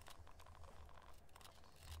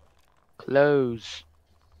 Close.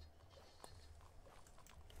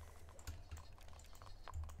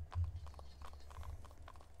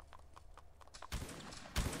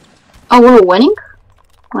 Oh, we're winning?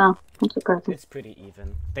 Wow, that's surprising. It's pretty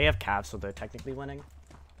even. They have calves, so they're technically winning.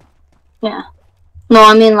 Yeah. No,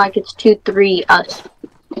 I mean like it's 2-3 us.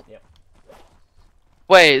 Yep.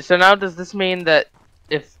 Wait, so now does this mean that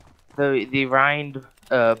if the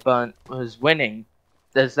Rheinbund was winning,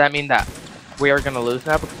 does that mean that we are gonna lose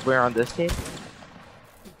now because we're on this team?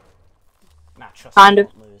 Nah, trust Kind me,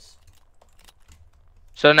 of. we won't lose.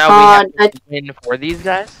 So now we have to win for these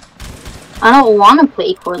guys? I don't want to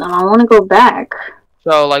play for them. I want to go back.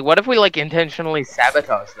 So, like, what if we, like, intentionally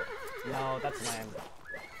sabotage them? No, that's lame.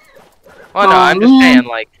 Oh, no, I'm just saying,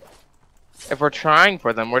 like, if we're trying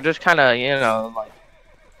for them, we're just kind of, you know, like,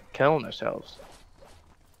 killing ourselves.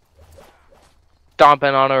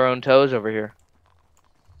 Stomping on our own toes over here.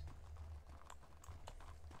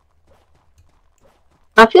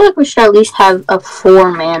 I feel like we should at least have a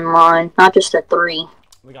 4-man line, not just a 3.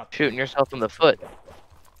 We got shooting yourself in the foot,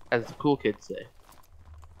 as the cool kids say.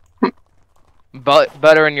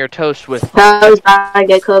 Buttering your toast with. That was bad. I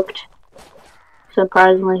get cooked.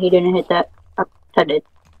 Surprisingly, he didn't hit that. Oh, I did.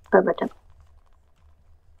 Sorry about that.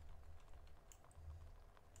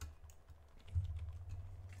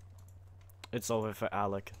 It's over for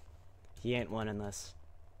Alec. He ain't winning this.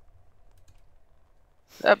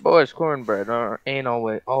 That boy's cornbread ain't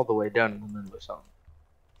all the way done in the middle of something.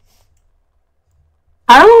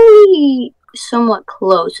 How are we somewhat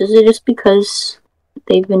close? Is it just because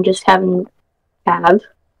they've been just having calves?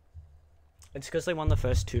 It's because they won the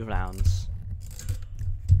first 2 rounds.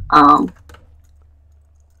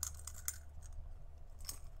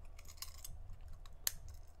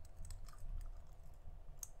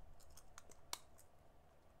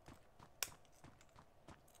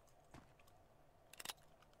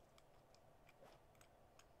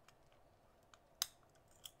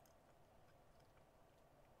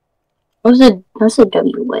 What's a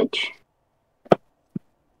W wedge?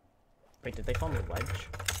 Wait, did they form a wedge?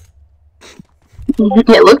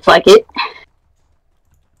 It looks like it.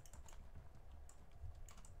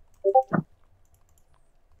 Oh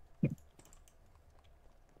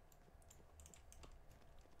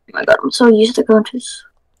my god, I'm so used to going to this.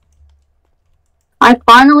 I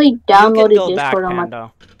finally downloaded Discord on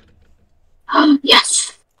my...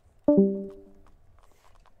 Yes!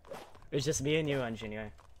 It's just me and you,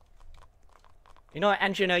 Engineer. You know what,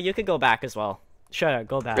 Engineer, you could go back as well. Sure,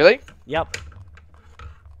 go back. Really? Yep.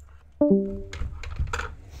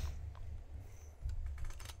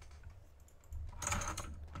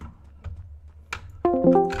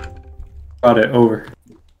 Got it, over.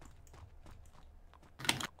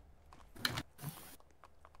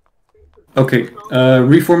 Okay,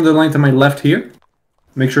 reform the line to my left here.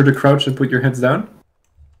 Make sure to crouch and put your heads down.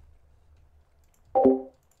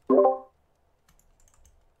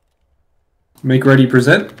 Make ready,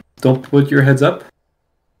 present. Don't put your heads up.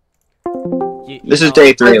 This is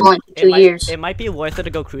day 3. It might be worth it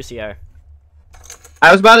to go Crucier.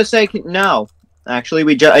 I was about to say no. Actually,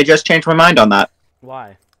 I just changed my mind on that.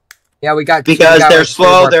 Why? Yeah, because they're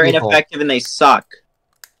slow, they're ineffective, and they suck.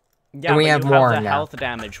 Yeah, and we but have you more have the now. health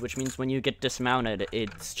damage, which means when you get dismounted,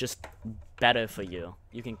 it's just better for you.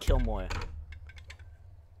 You can kill more.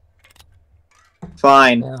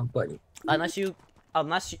 Fine. Yeah, but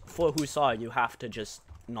Unless for Hussar, you have to just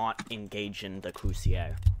not engage in the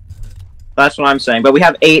Crucier. That's what I'm saying. But we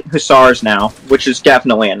have 8 Hussars now, which is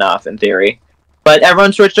definitely enough in theory. But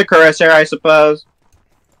everyone switch to Cuirassier, I suppose.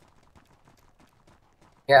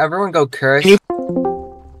 yeah, everyone go curse. I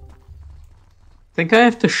think I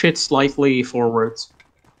have to shit slightly forwards.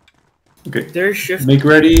 Okay. They're shifting. Make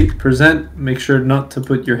ready, present. Make sure not to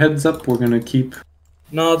put your heads up. We're gonna keep.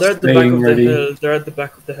 No, they're at the back of ready. the hill. They're at the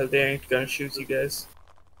back of the hill. They ain't gonna shoot you guys.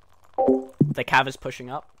 The cav is pushing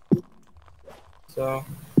up. So.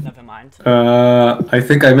 Never mind. I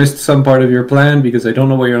think I missed some part of your plan because I don't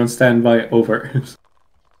know why you're on standby. Over.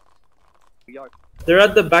 They're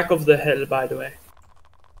at the back of the hill, by the way.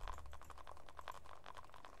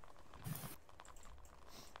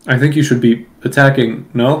 I think you should be attacking.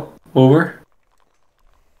 No? Over?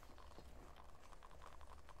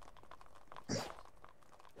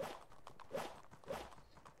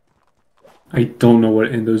 I don't know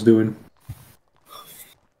what Indo's doing.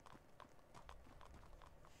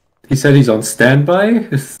 He said he's on standby?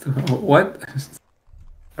 What?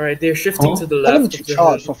 Alright, they're shifting to the Tell him left. to of the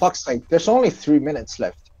charge, hill. for fuck's sake. There's only 3 minutes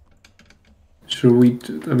left. Should we...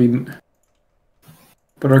 I mean...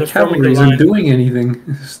 But our They're forming cavalry the isn't line. doing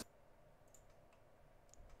anything.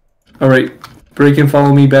 Alright, break and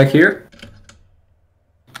follow me back here.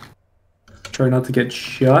 Try not to get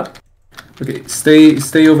shot. Okay,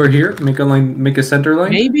 stay over here. Make a line, make a center line.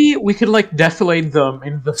 Maybe we could like defilade them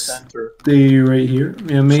in the center. Stay right here.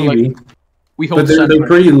 Yeah, maybe. like, we hold but they're center.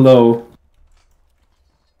 pretty low.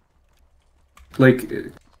 Like,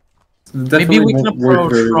 Maybe we can won't work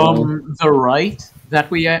approach very from well. the right. That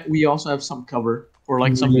we also have some cover or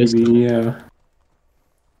like some Maybe, distance. yeah.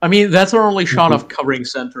 I mean, that's our only shot of covering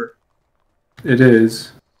center. It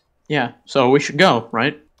is. Yeah, so we should go,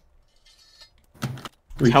 right?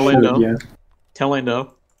 We Tell should, Indo. yeah. Tell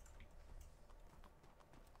Indo.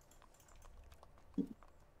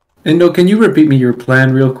 Indo, can you repeat me your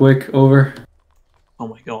plan real quick? Over. Oh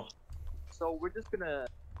my god. So we're just gonna.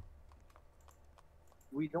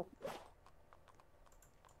 We don't.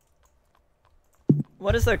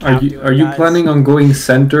 What is their Are cap you doing, guys? planning on going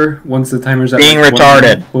center once the timer's at Being like 1 retarded.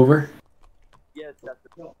 minute? Over. Yes, that's the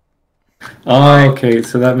goal. Oh, okay,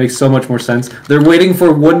 so that makes so much more sense. They're waiting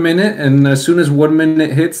for 1 minute, and as soon as 1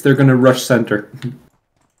 minute hits, they're gonna rush center.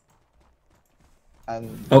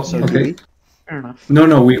 And Oh, so do okay. we. Fair enough.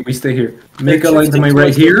 No, we stay here. Make a They're line to shifting my right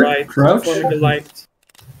towards the here. right, Crouch. forming the light.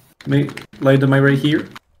 Make line to my right here.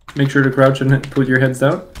 Make sure to crouch and put your heads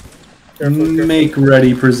down. Careful, careful. Make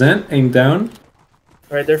ready, present, aim down.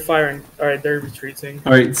 Alright, they're firing. Alright, they're retreating.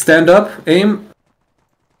 Alright, stand up, aim.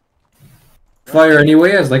 Fire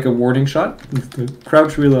anyway as like a warning shot.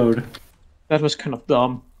 Crouch, reload. That was kind of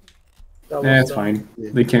dumb. That's fine.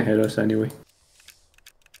 They can't hit us anyway.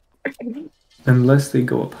 Unless they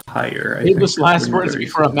go up higher. I It think was last that's words very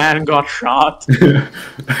before a man got shot.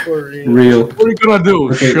 For real. real. What are you gonna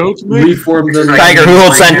do? Okay, Shoot me? reform the Tiger, who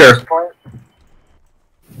holds center?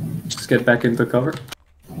 Just get back into cover.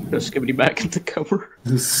 Just skibbity back into cover.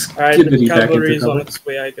 Alright, the Skibbity back cavalry into is on cover. its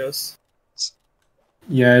way, I guess.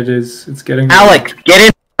 Yeah, it is. It's getting. Alec, get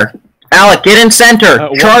in there. Alec, get in center.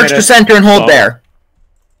 1 Charge to minute. center and hold Oh. there.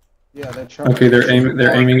 Yeah, they're charging. Okay, they're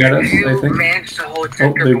aiming at us. I think. Oh,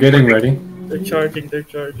 they're getting ready. They're charging, they're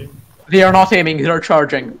charging. They are not aiming, they're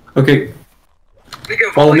charging. Okay, We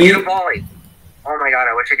go Follow volley, me. get a volley. Oh my god,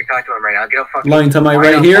 I wish I could talk to him right now. Get a fucking line to my line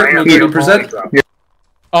right up, here. line up, Make get a ready, present. volley, bro.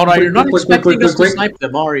 Oh no, Quick, you're not quick, quick, expecting quick, us to quick. snipe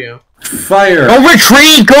them, are you? Fire. Don't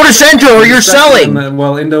retreat. Go to center or you're selling.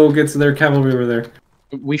 While Indo gets their cavalry over there.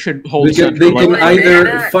 We should hold They can, center. they can like-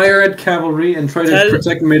 either fire at cavalry and try to Tell-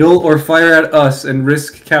 protect middle, or fire at us and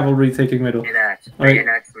risk cavalry taking middle. Bayonets, Alright.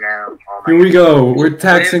 bayonets now. Oh my Here we god. go. We're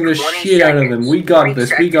taxing the 20 shit out of them. We got 20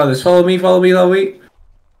 this. We got this. seconds. Follow me. Follow me. Follow me.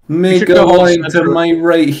 Make should a go hold line to center. my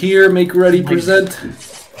right here. Make ready. Present.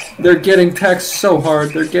 They're getting taxed so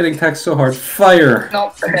hard. They're getting taxed so hard. Fire.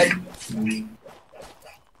 No, ahead.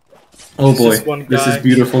 Oh boy. Just one This is guy.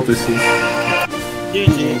 beautiful to see.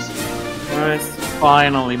 GG. Nice.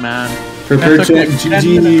 Finally, man. Prepare That took chant. like 10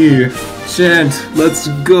 GG. Chant. Let's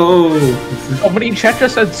go. Somebody in chat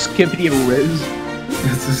just said skibbity riz.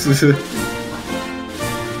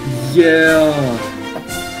 Yeah.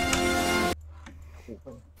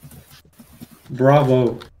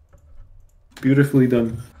 Bravo. Beautifully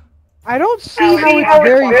done. I don't see how it's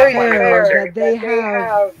very fair that they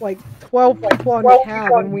have like 12 people on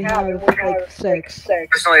cav and we have like 6.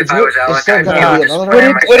 Personally, if I was Alec, still I'd gonna be just another fire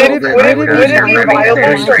round. myself. Would it I be would viable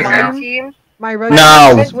just for right my now. My red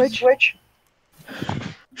No. switch.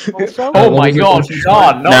 Also, Oh what my was it god, called?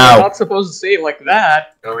 John, no, No. we're not supposed to say it like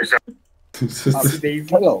that. Always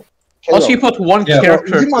Hello. Unless you put one Yeah.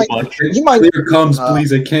 character You might- too much. You mind, Clear comms,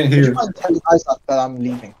 please. I can't would you hear. mind tell the guys that I'm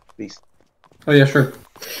leaving, please? Oh yeah, sure.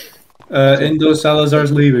 Indo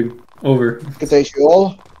Salazar's leaving. Over. Good day to you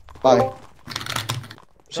all. Bye.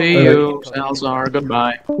 See you, Salazar.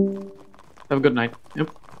 Goodbye. Have a good night. Yep.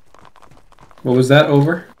 What was that?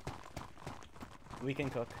 Over. We can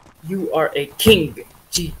cook. You are a king.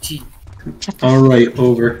 GG. All right,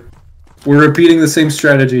 over. We're repeating the same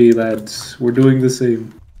strategy, lads. We're doing the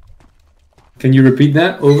same. Can you repeat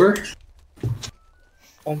that? Over.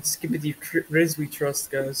 On Skibbity Riz we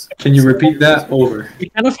trust, guys. Can you repeat that? Over. We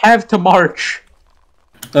kind of have to march.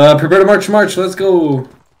 Prepare to march, march. Let's go.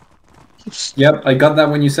 Yep, I got that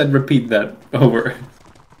when you said repeat that. Over.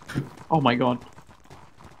 Oh my god.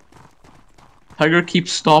 Tiger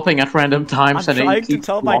keeps stopping at random times I'm and trying it to keeps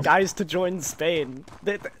tell my walking. guys to join Spain.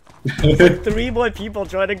 It's like 3 more people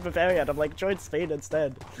joining Bavarian. I'm like, join Spain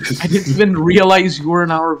instead. I didn't even realize you were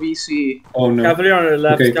in our VC. Oh no. Cavalry on the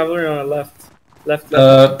left. Okay. Cavalry on the left. Left.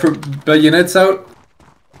 Bayonets out.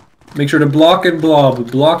 Make sure to block and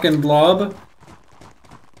blob. Block and blob.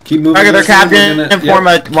 Keep moving. Target their captain and form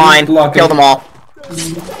a line. Kill them all.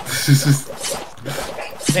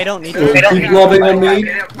 They don't need to. Keep blobbing on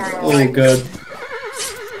me. Oh god.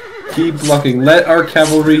 Keep blocking. Let our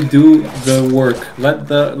cavalry do the work. Let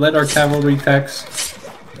our cavalry tax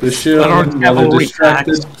the shit on them while they're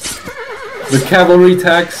distracted. The cavalry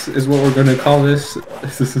tax is what we're gonna call this.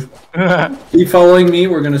 Keep following me.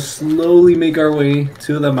 We're gonna slowly make our way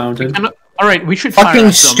to the mountain. All right, we should.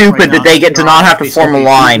 Fucking stupid that they get to not have to form a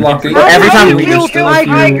line. Every time we just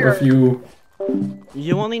a few.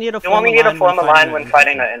 You only need to form a line when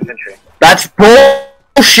fighting the infantry. That's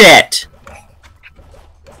bullshit.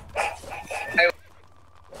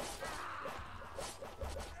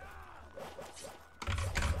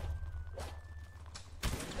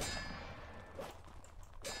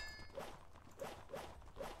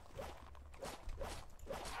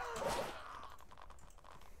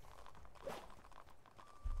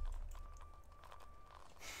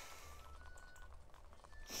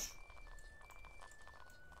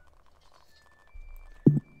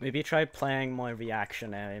 Maybe try playing more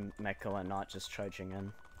reactionary Mecca and not just charging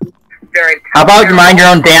in. How about you mind your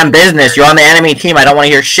own damn business? You're on the enemy team. I don't want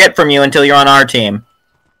to hear shit from you until you're on our team.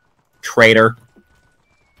 Traitor.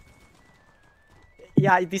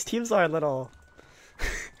 Yeah, these teams are a little...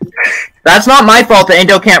 That's not my fault that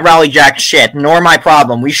Indo can't rally jack shit, nor my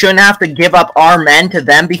problem. We shouldn't have to give up our men to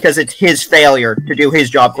them because it's his failure to do his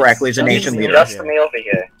job correctly as a nation leader. Just me over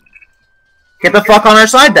here. Get the fuck on our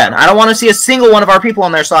side then. I don't want to see a single one of our people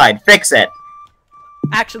on their side. Fix it.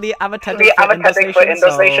 Actually, I'm attending for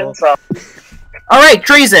Indo-Station, so... Alright,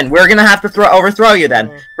 treason. We're gonna have to overthrow you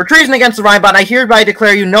then. For treason against the Rheinbund, I hereby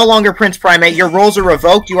declare you no longer Prince Primate. Your roles are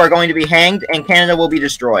revoked. You are going to be hanged, and Canada will be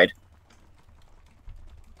destroyed.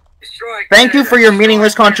 Thank you for your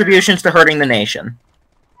meaningless contributions to hurting the nation.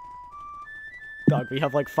 Dog, we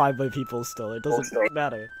have like 5 more people still. It doesn't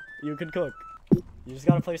matter. You can cook. You just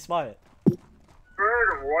gotta play smart.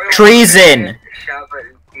 Treason!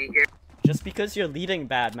 Just because you're leading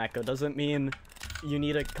bad, Mecca, doesn't mean you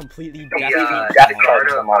need a completely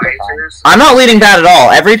I'm not leading bad at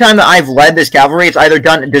all. Every time that I've led this cavalry, it's either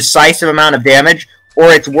done a decisive amount of damage,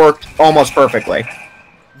 or it's worked almost perfectly.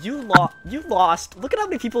 You lost. Look at how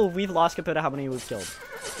many people we've lost compared to how many we've killed.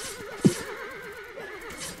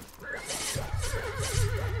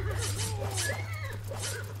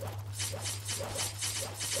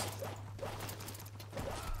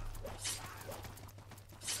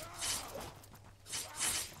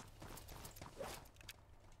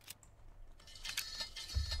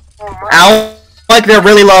 Like they're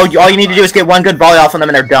really low. All you need to do is get one good volley off on them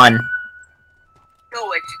and they're done.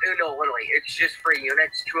 No, literally, it's just for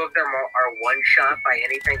units. 2 of them are one shot by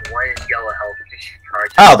anything. 1 is yellow health. Just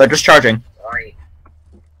charge. Oh, they're just charging. Right.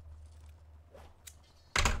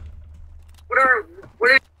 What are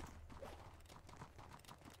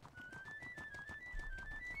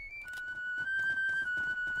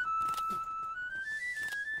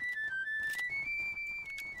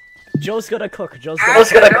Joe's gonna cook. Joe's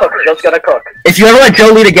gonna cook. If you ever let Joe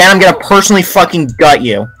lead again, I'm gonna personally fucking gut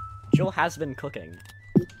you. Joe has been cooking.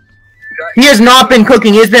 He has not been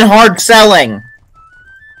cooking. He's been hard selling.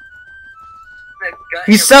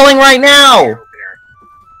 He's selling right now.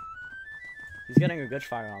 He's getting a good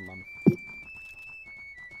fire on them.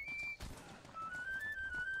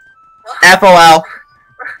 FOL.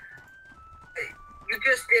 You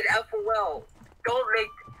just did FOL. Don't make...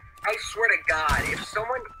 I swear to God, if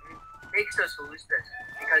someone makes us lose this,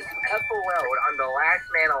 because FOL, I'm the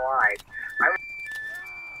last man alive, I'm...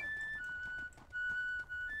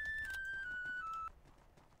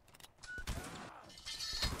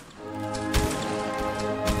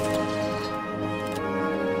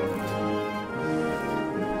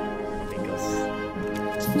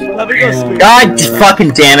 God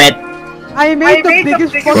fucking damn it. I made the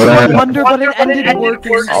biggest fucking blunder, but it ended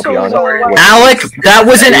working so well. Alex, that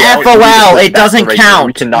was an FOL. It doesn't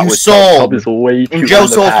count. You sold. And Joe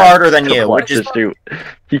sold harder than you. Which is...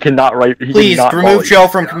 He cannot write. Please, remove Joe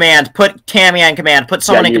from command. Put Cammy in command. Put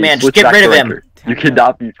someone in command. Just get rid of him. You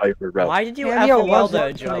cannot be Piper, bro. Why did you FOL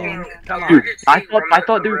though, Joe? Come on. Dude, I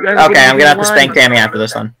thought dude, okay, I'm gonna have to spank Tammy after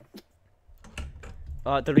this one.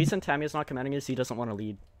 The reason Tammy is not commanding is he doesn't want to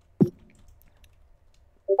lead.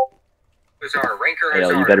 Yeah,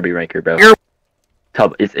 you better be ranker, bro.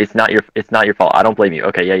 Tub, it's not your fault. I don't blame you.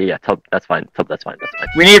 Okay, yeah. Tub, that's fine. Tub, that's fine.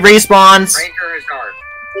 We need respawns. Ranker is our.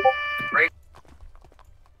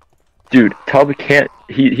 Dude, Tub can't.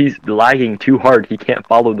 He's lagging too hard. He can't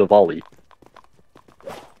follow the volley.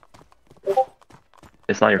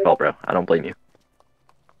 It's not your fault, bro. I don't blame you.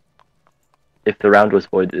 If the round was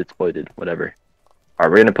voided, it's voided. Whatever.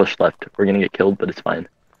 Alright, we're gonna push left. We're gonna get killed, but it's fine.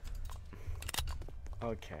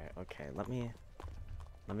 Okay, okay. Let me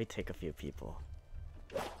take a few people.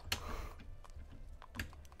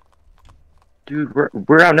 Dude,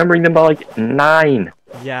 we're outnumbering them by like 9.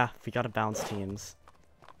 Yeah, we gotta bounce teams.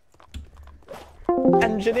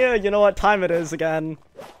 Engineer, you know what time it is again.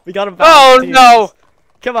 We gotta bounce teams. No!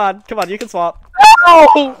 Come on, you can swap.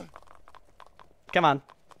 No! Come on.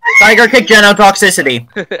 Tiger, kick Geno toxicity.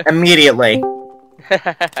 Immediately.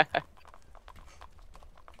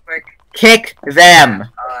 Kick them.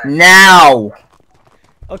 Now.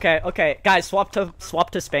 Okay, guys, swap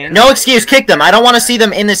to Spain. No excuse, kick them. I don't want to see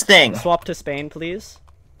them in this thing. Swap to Spain, please.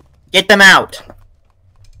 Get them out.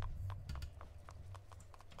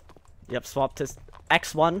 Yep, swap to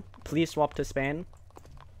X1. Please swap to Spain.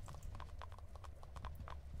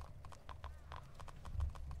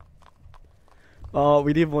 Oh,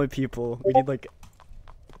 we need more people. We need like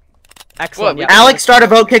X1. Yeah. Alex, start a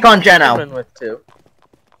vote kick on Geno. With 2.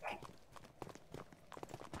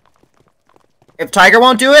 If Tiger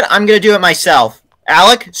won't do it, I'm gonna do it myself.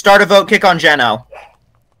 Alec, start a vote kick on Geno.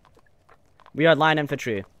 We are line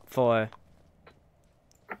infantry for...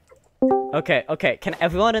 Okay, can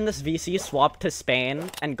everyone in this VC swap to Spain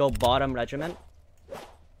and go bottom regiment?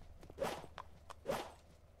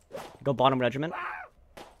 Go bottom regiment.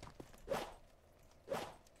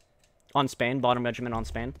 On Spain, bottom regiment on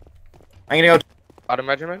Spain. I'm gonna go... Bottom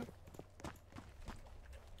regiment?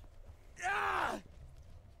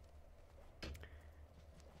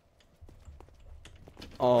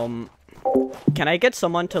 Can I get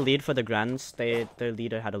someone to lead for the Grens? Their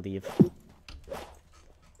leader had to leave.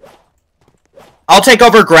 I'll take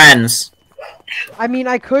over Grens. I mean,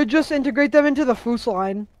 I could just integrate them into the Foos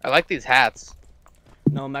line. I like these hats.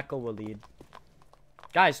 No, Mecca will lead.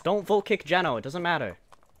 Guys, don't vote kick Geno. It doesn't matter.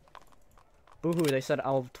 Boohoo, they said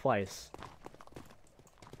I'll twice.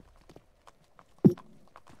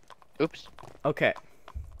 Oops. Okay.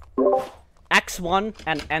 X1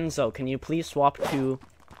 and Enzo, can you please swap to...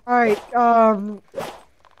 Alright,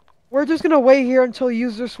 we're just gonna wait here until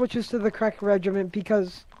user switches to the correct regiment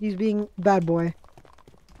because he's being bad boy.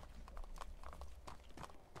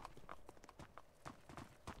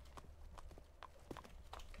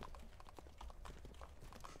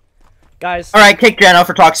 Guys. Alright, kick Geno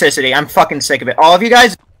for toxicity. I'm fucking sick of it. All of you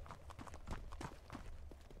guys...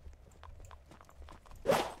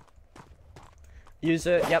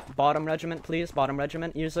 User, yep, bottom regiment, please. Bottom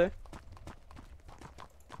regiment, user.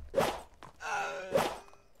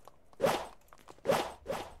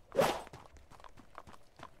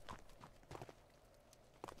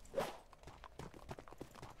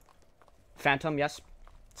 Phantom, yes.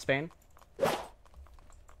 Spain.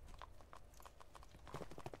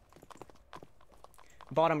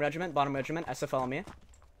 Bottom regiment, SFL me.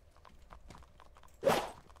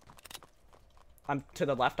 I'm to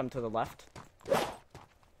the left.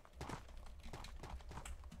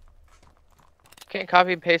 Can't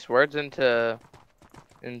copy and paste words into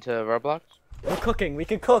Roblox? We're cooking, we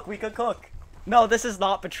can cook. No, this is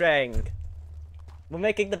not betraying. We're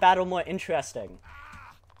making the battle more interesting.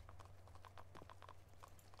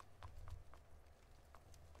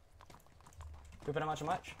 Grouping how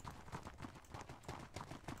much?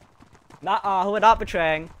 We're not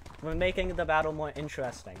betraying. We're making the battle more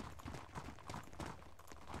interesting.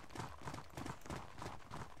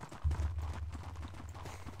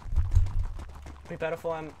 Prepare to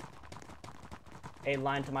form a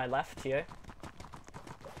line to my left here.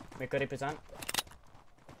 Make ready, present.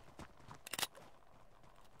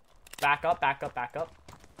 Back up.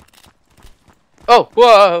 Oh,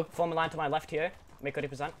 whoa! Form a line to my left here. Make ready,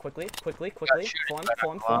 present. Quickly. Form.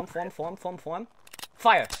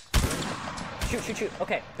 Fire! Shoot.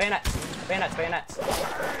 Okay, bayonets.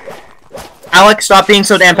 Alex, stop being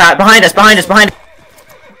so damn pat. Behind us.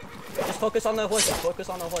 Just focus on the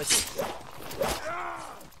horses.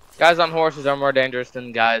 Guys on horses are more dangerous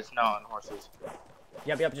than guys not on horses.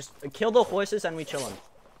 Yep, just kill the horses and we chill them.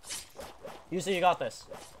 Usually you got this.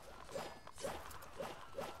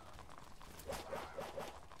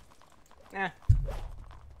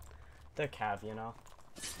 They're Cav, you know.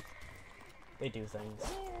 They do things.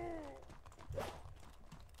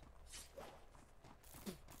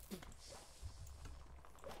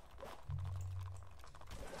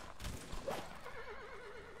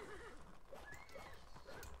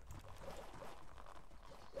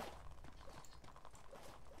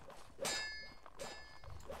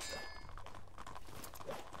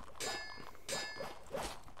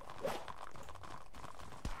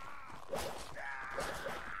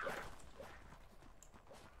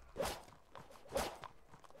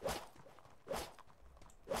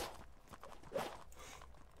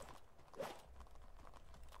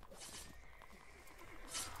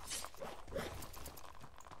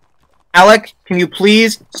 Alec, can you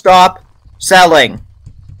please stop selling?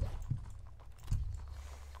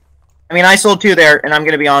 I mean, I sold 2 there, and I'm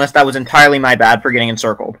gonna be honest, that was entirely my bad for getting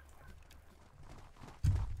encircled.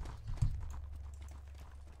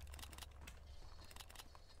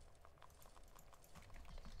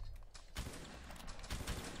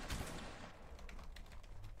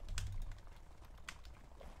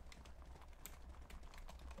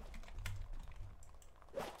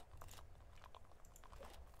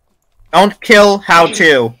 Don't kill how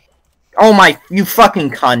to. Oh my, you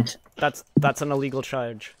fucking cunt. That's an illegal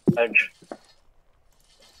charge.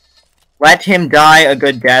 Let him die a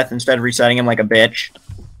good death instead of resetting him like a bitch.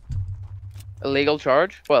 Illegal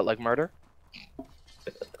charge? What, like murder?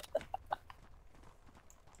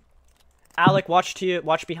 Alec, watch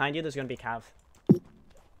behind you. There's gonna be Cav.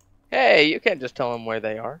 Hey, you can't just tell them where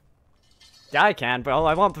they are. Yeah, I can, bro.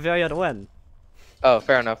 I want Bavaria to win. Oh,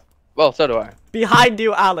 fair enough. Well, so do I. Behind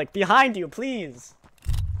you, Alec. Behind you, please.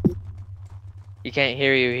 He can't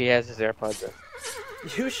hear you. He has his AirPods in.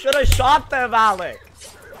 You should have shot them, Alec.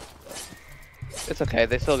 It's okay.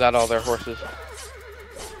 They still got all their horses.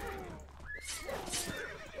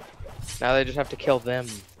 Now they just have to kill them.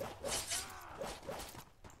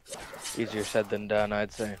 Easier said than done,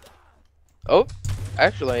 I'd say. Oh,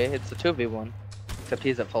 actually, it's a 2v1. Except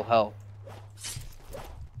he's at full health.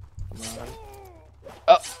 Come on.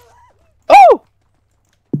 Oh! Oh!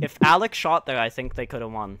 If Alec shot there, I think they could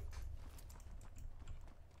have won.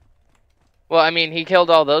 Well, I mean, he killed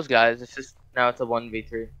all those guys. It's just, now it's a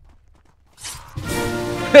 1v3.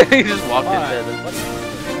 He just walked into this.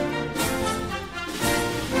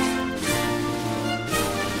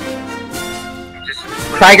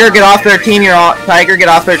 Tiger, get off their team. Tiger, get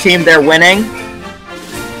off their team. They're winning.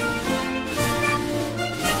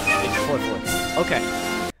 Okay.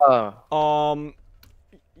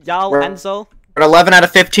 Yal, Enzo. At 11 out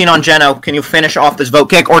of 15 on Geno. Can you finish off this vote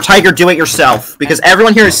kick? Or Tiger, do it yourself. Because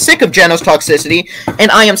everyone here is sick of Geno's toxicity, and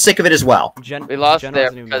I am sick of it as well. We lost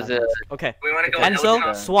there because okay. We want to go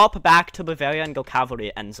Enzo, swap back to Bavaria and go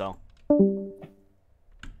Cavalry, Enzo.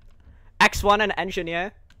 X1 and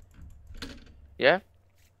Engineer. Yeah?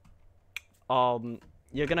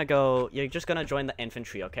 You're just gonna join the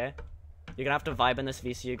infantry, okay? You're gonna have to vibe in this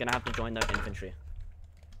VC, you're gonna have to join the infantry.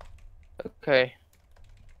 Okay.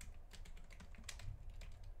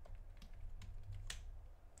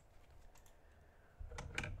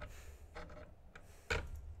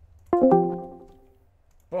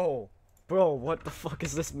 Bro, what the fuck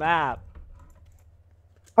is this map?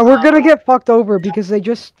 We're gonna get fucked over because they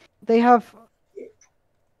have...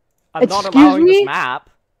 I'm not allowing this map.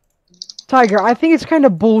 Tiger, I think it's kind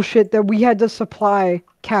of bullshit that we had to supply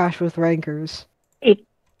cash with rankers.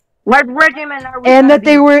 What regiment are we? And that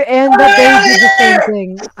they did the same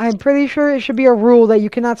thing. I'm pretty sure it should be a rule that you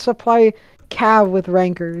cannot supply cav with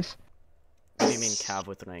rankers. What do you mean cav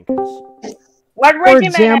with rankers? What For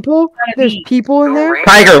example, there's people in there.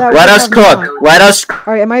 Tiger, let us cook. Let us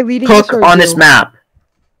Alright, am I leading cook on this map.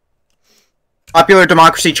 Popular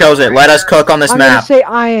democracy chose it. Let us cook on this I'm map. gonna say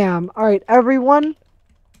I am. Alright, everyone,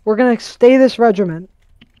 we're gonna stay this regiment.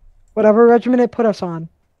 Whatever regiment it put us on.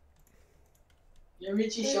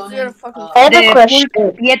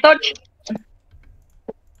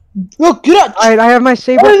 Look, get up! Alright, I have my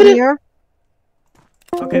saber in the air.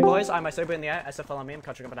 Okay, boys, I have my saber in the air. SFL on me. I'm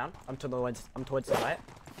catching up and down. I'm towards the right.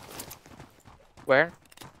 Where?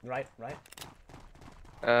 Right.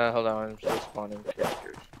 Hold on. I'm still spawning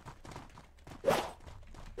characters.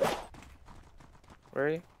 Where are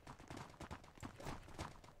you?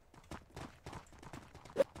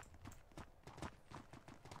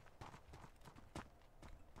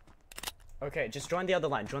 Okay, just join the other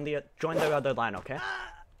line. Join the other line, okay?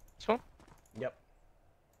 This one? Yep.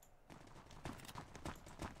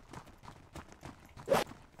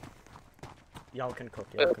 Y'all can cook.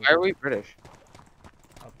 Why are we British?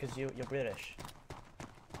 Oh, because you're British.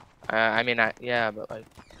 I mean, yeah, but like...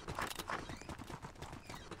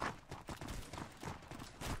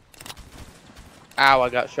 Ow, I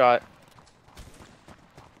got shot.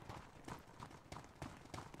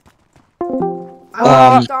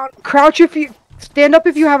 Crouch if you... Stand up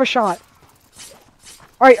if you have a shot.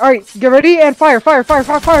 Alright, get ready and fire even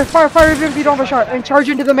if you don't have a shot. And charge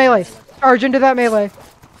into the melee. Charge into that melee.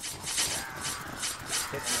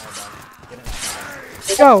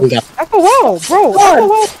 Go. FOL, bro.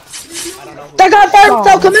 FOL. That guy fired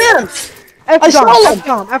without command.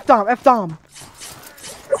 F-dom.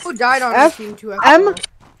 Who died on F, team 2? M.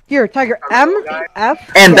 Here, Tiger. M,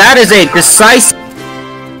 F. And that is a decisive...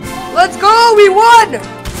 Let's go! We won!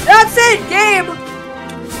 That's it! Game!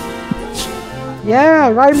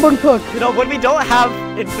 Yeah, Rheinbund cook. You know, when we don't have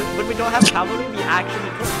when we don't have cavalry, we actually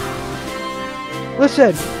could.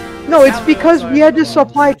 Listen, no, it's because we had to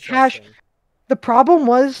supply cash. The problem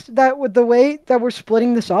was that with the way that we're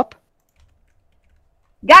splitting this up,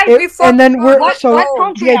 guys, and then we're so what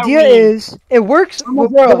country the are idea we in? is it works.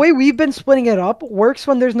 The way we've been splitting it up works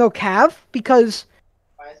when there's no cav because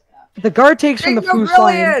the guard takes from the foos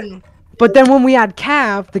line, but then when we add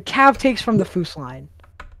cav, the cav takes from the foos line,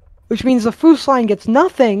 which means the foos line gets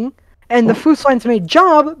nothing, and the foos line's main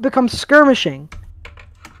job becomes skirmishing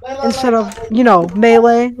instead of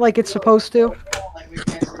melee like it's supposed to.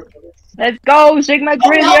 Let's go, Sigma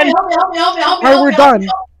Grillion! Alright, we're done.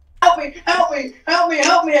 Help me. We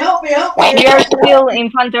are still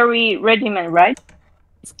infantry regiment, right?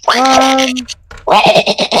 Yeah,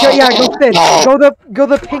 go fit. Go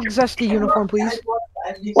the pink zesty uniform, please.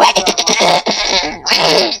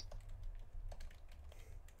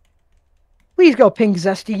 Please go pink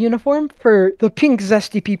zesty uniform for the pink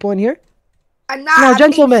zesty people in here. Now,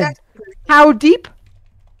 gentlemen, how deep?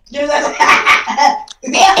 No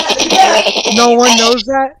one knows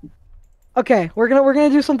that. Okay, we're gonna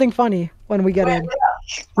do something funny when we get in.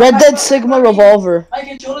 Red Dead Sigma revolver.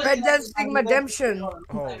 Red Dead Sigma Redemption.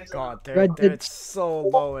 Oh god, they're so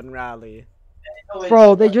low in rally.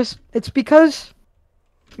 Bro, it's because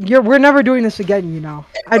we're never doing this again, you know.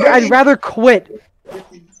 I'd rather quit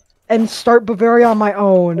and start Bavaria on my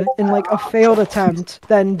own in like a failed attempt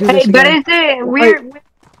than do this again. We're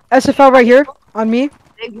SFL right here on me.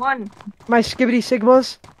 big one. My Skibbity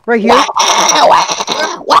Sigmas right here.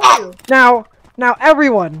 Now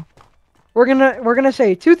everyone, we're gonna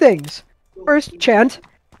say two things. First, chant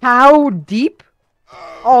how deep,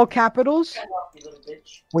 all capitals.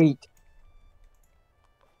 Wait.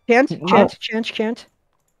 Chant.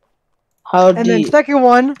 How and deep? then second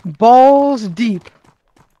one, balls deep.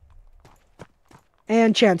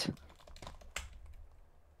 And chant.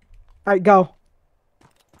 Alright, go.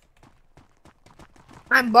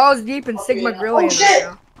 I'm balls deep in Sigma Grillion. Oh shit!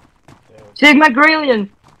 Right Sigma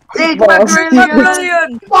Grillion! Sigma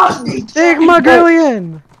Grillion! Sigma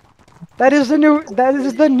Grillion! That is the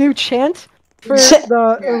new chant for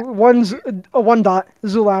the one dot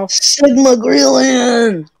Zulao. Sigma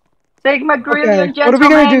Grillion! Sigma Grillion, Okay, what are we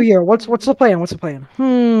gonna do here? What's the plan?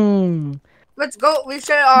 Let's go. We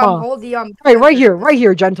should hold the right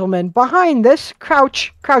here, gentlemen. Behind this,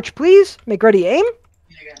 crouch, please. Make ready, aim.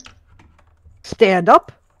 Stand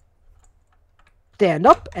up,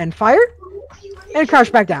 and fire, and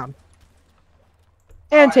crouch back down.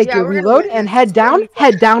 And take your reload and head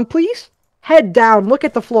down, please. Head down. Look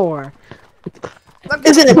at the floor.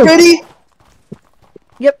 Isn't it pretty?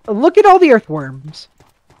 Yep. Look at all the earthworms.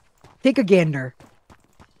 Take a gander.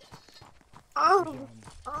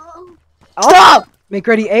 Stop! Make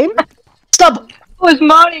ready, aim. Stop! Who's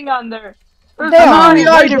moaning on there? They are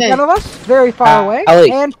right in front of us, very far away.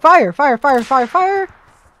 And fire.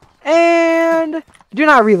 And do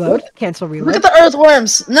not reload. Cancel reload. Look at the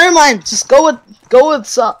earthworms. Never mind. Just go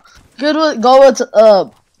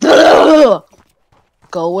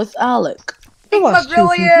with Alec. Sigma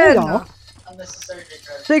Grillion!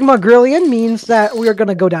 Sigma Grillion means that we are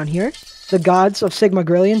gonna go down here. The gods of Sigma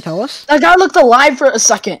Grillion tell us. That guy looked alive for a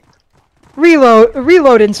second.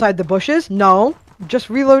 Reload inside the bushes. No,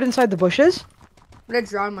 just reload inside the bushes. I'm gonna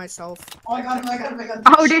drown myself.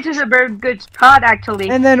 Oh, this is a very good spot, actually.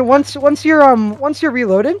 And then once you're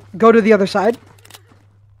reloaded, go to the other side.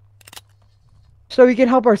 So we can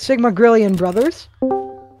help our Sigma Grillion brothers.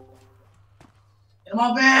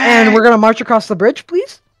 And we're gonna march across the bridge,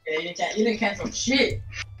 please. Yeah, you didn't cancel shit.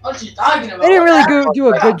 What you talking about? They didn't really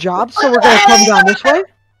do a good job, so we're gonna come down this way.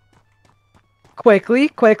 Quickly.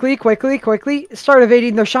 Start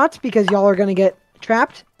evading their shots because y'all are gonna get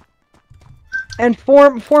trapped. And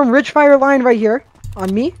form ridge fire line right here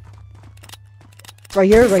on me. Right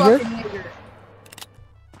here.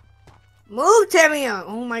 Move, Tamia!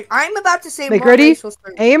 Oh my! I'm about to say. Make ready.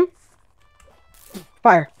 Aim.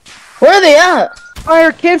 Fire. Where are they at?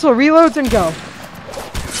 Fire. Cancel reloads and go.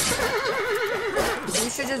 We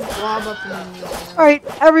should just blob up. All right,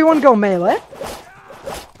 everyone, go melee.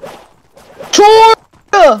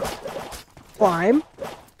 Climb.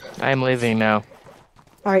 I am leaving now.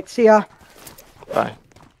 All right, see ya. Bye.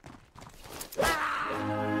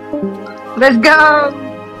 Let's go!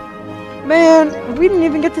 Man, we didn't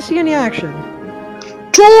even get to see any action.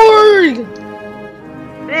 Torg!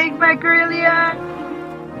 Sigma Grillion!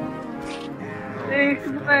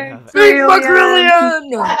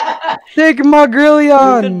 Sigma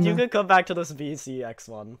Grillion! You could come back to this VCX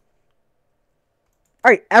one.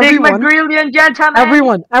 Alright, everyone. Sigma Grillion,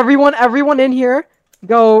 gentlemen! Everyone in here,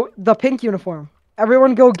 go the pink uniform.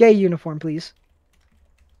 Everyone go gay uniform, please.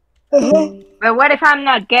 But what if I'm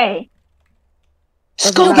not gay?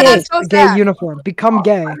 Go gay. Gay uniform. Become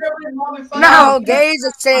gay. No, gay is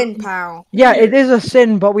a sin, pal. Yeah, it is a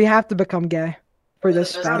sin, but we have to become gay for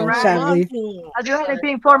this battle, Alright. sadly. I'll do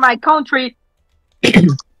anything for my country.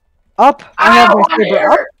 Up. I have my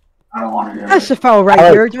saber up. That's a foul right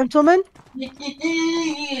here, gentlemen.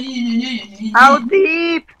 How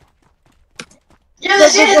deep?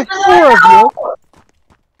 There's 4 of you.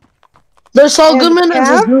 There's Saul And Goodman and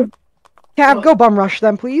Cav? Cav, go bum rush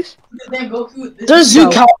them, please. there's Zoo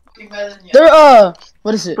Cow.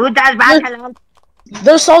 What is it? Who does Battleland?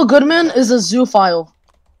 There's Saul Goodman is a zoophile.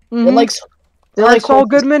 Mm-hmm. They like. They Alright, like. Saul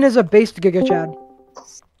Goodman is a based Giga Chad.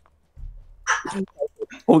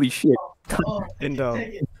 Holy shit. Indo,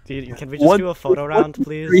 can we just do a photo round,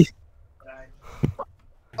 please?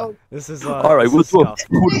 Oh. This is Alright, we'll do a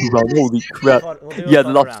photo round. Holy crap. We'll do a Yeah, photo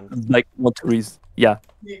lots round. like 1, 2, 3s. Yeah.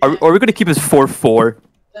 Are we gonna keep this 4-4?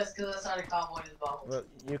 That's because that's not a cowboy involved. Well,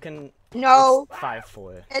 you can. No. It's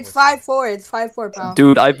 5-4. It's 5-4. It's 5-4, pal.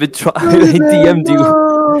 Dude, I've been trying. I DM'd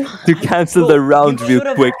you to cancel the round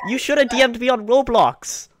real quick. You should have DM'd me on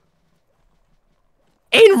Roblox.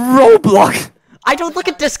 In Roblox? I don't look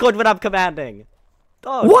at Discord when I'm commanding.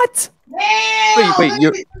 Dog. What? Wait,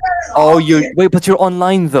 you're. Oh, wait, but you're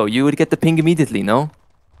online though. You would get the ping immediately, no?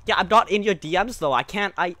 Yeah, I'm not in your DMs though. I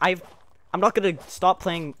can't. I'm not gonna stop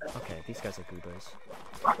playing. Okay, these guys are goobers.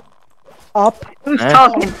 Up. Who's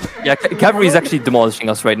talking? Yeah, Calvary is actually demolishing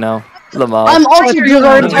us right now. Lamar. I'm also Because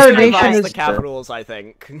our We entire should nation revise is. the Cav rules, I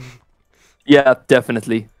think. Yeah,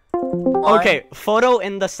 definitely. Okay, photo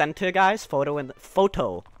in the center, guys.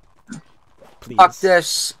 Photo. Please. Fuck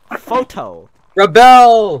this. Photo.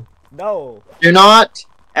 Rebel. No. Do not.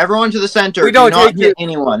 Everyone to the center. We don't Do not take hit it.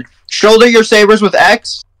 anyone. Shoulder your sabers with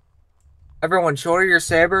X. Everyone, shoulder your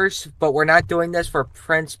sabers, but we're not doing this for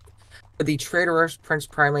the traitorous Prince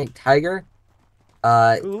Primate Tiger.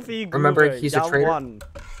 Goofy remember, goober, he's a y'all traitor. won.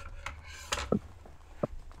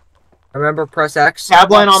 Remember, press X.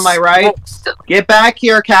 Cavline on my right. Get back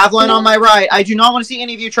here, Cavline on my right. I do not want to see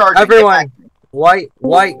any of you charging. Everyone, white,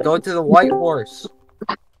 go to the white horse.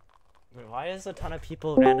 Wait, why is a ton of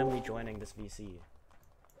people randomly joining this VC?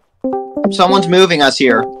 Someone's moving us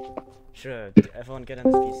here. Sure, everyone get in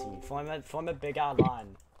this VC. Form a big out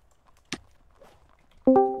line.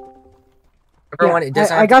 Everyone, Yeah, it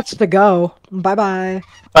doesn't. I got to go. Bye bye.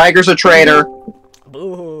 Tiger's a traitor.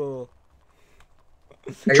 Boo.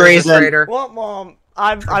 Treason. Traitor. What, Mom?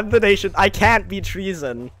 I'm the nation. I can't be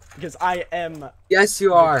treason because I am. Yes,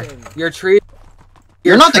 you are. king. You're treason.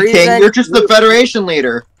 You're not the king. You're just the Federation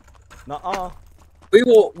leader. Nuh-uh.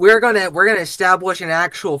 We're gonna establish an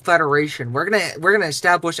actual federation. We're gonna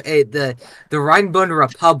establish the Rheinbund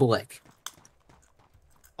Republic.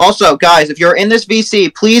 Also, guys, if you're in this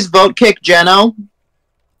VC, please vote kick Geno.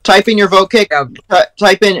 Type in your vote kick.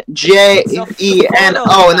 Type in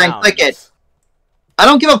J-E-N-O and then click it. I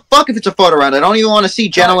don't give a fuck if it's a photo round. I don't even want to see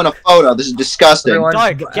Geno in a photo. This is disgusting.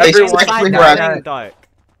 Dark. They Get sexually inside harass- that Dark.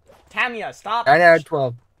 Tamia, stop. 9 out of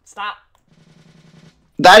 12. Stop.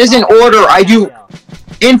 That is an order. I do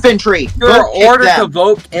infantry. You're Vote kick ordered to them.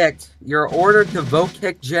 vote kicked. You're ordered to vote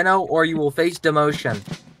kick Geno, or you will face demotion.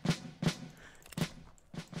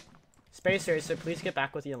 Space Racer, please get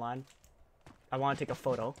back with your line. I want to take a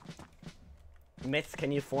photo. Myth,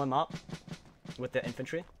 can you form up with the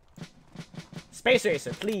infantry? Space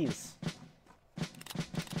Racer, please.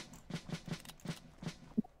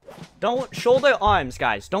 Don't shoulder arms,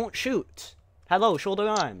 guys. Don't shoot. Hello, shoulder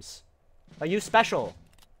arms. Are you special?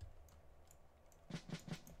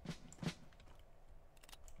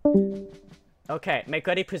 Okay, make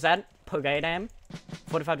ready, present, parade aim.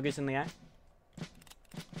 45 degrees in the air.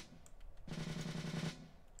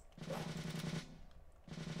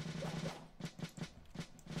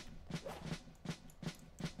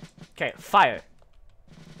 Okay, fire.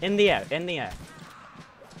 In the air, in the air.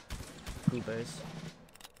 Goobers.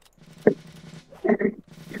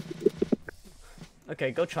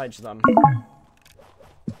 Okay, go charge them.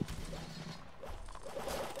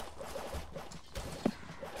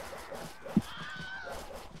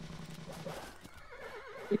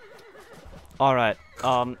 Alright,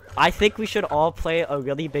 I think we should all play a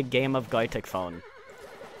really big game of Gartic Phone.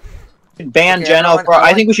 Ban Okay, Geno. everyone-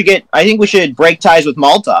 I think we should break ties with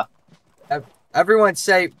Malta. Everyone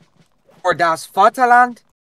say, for das Vaterland.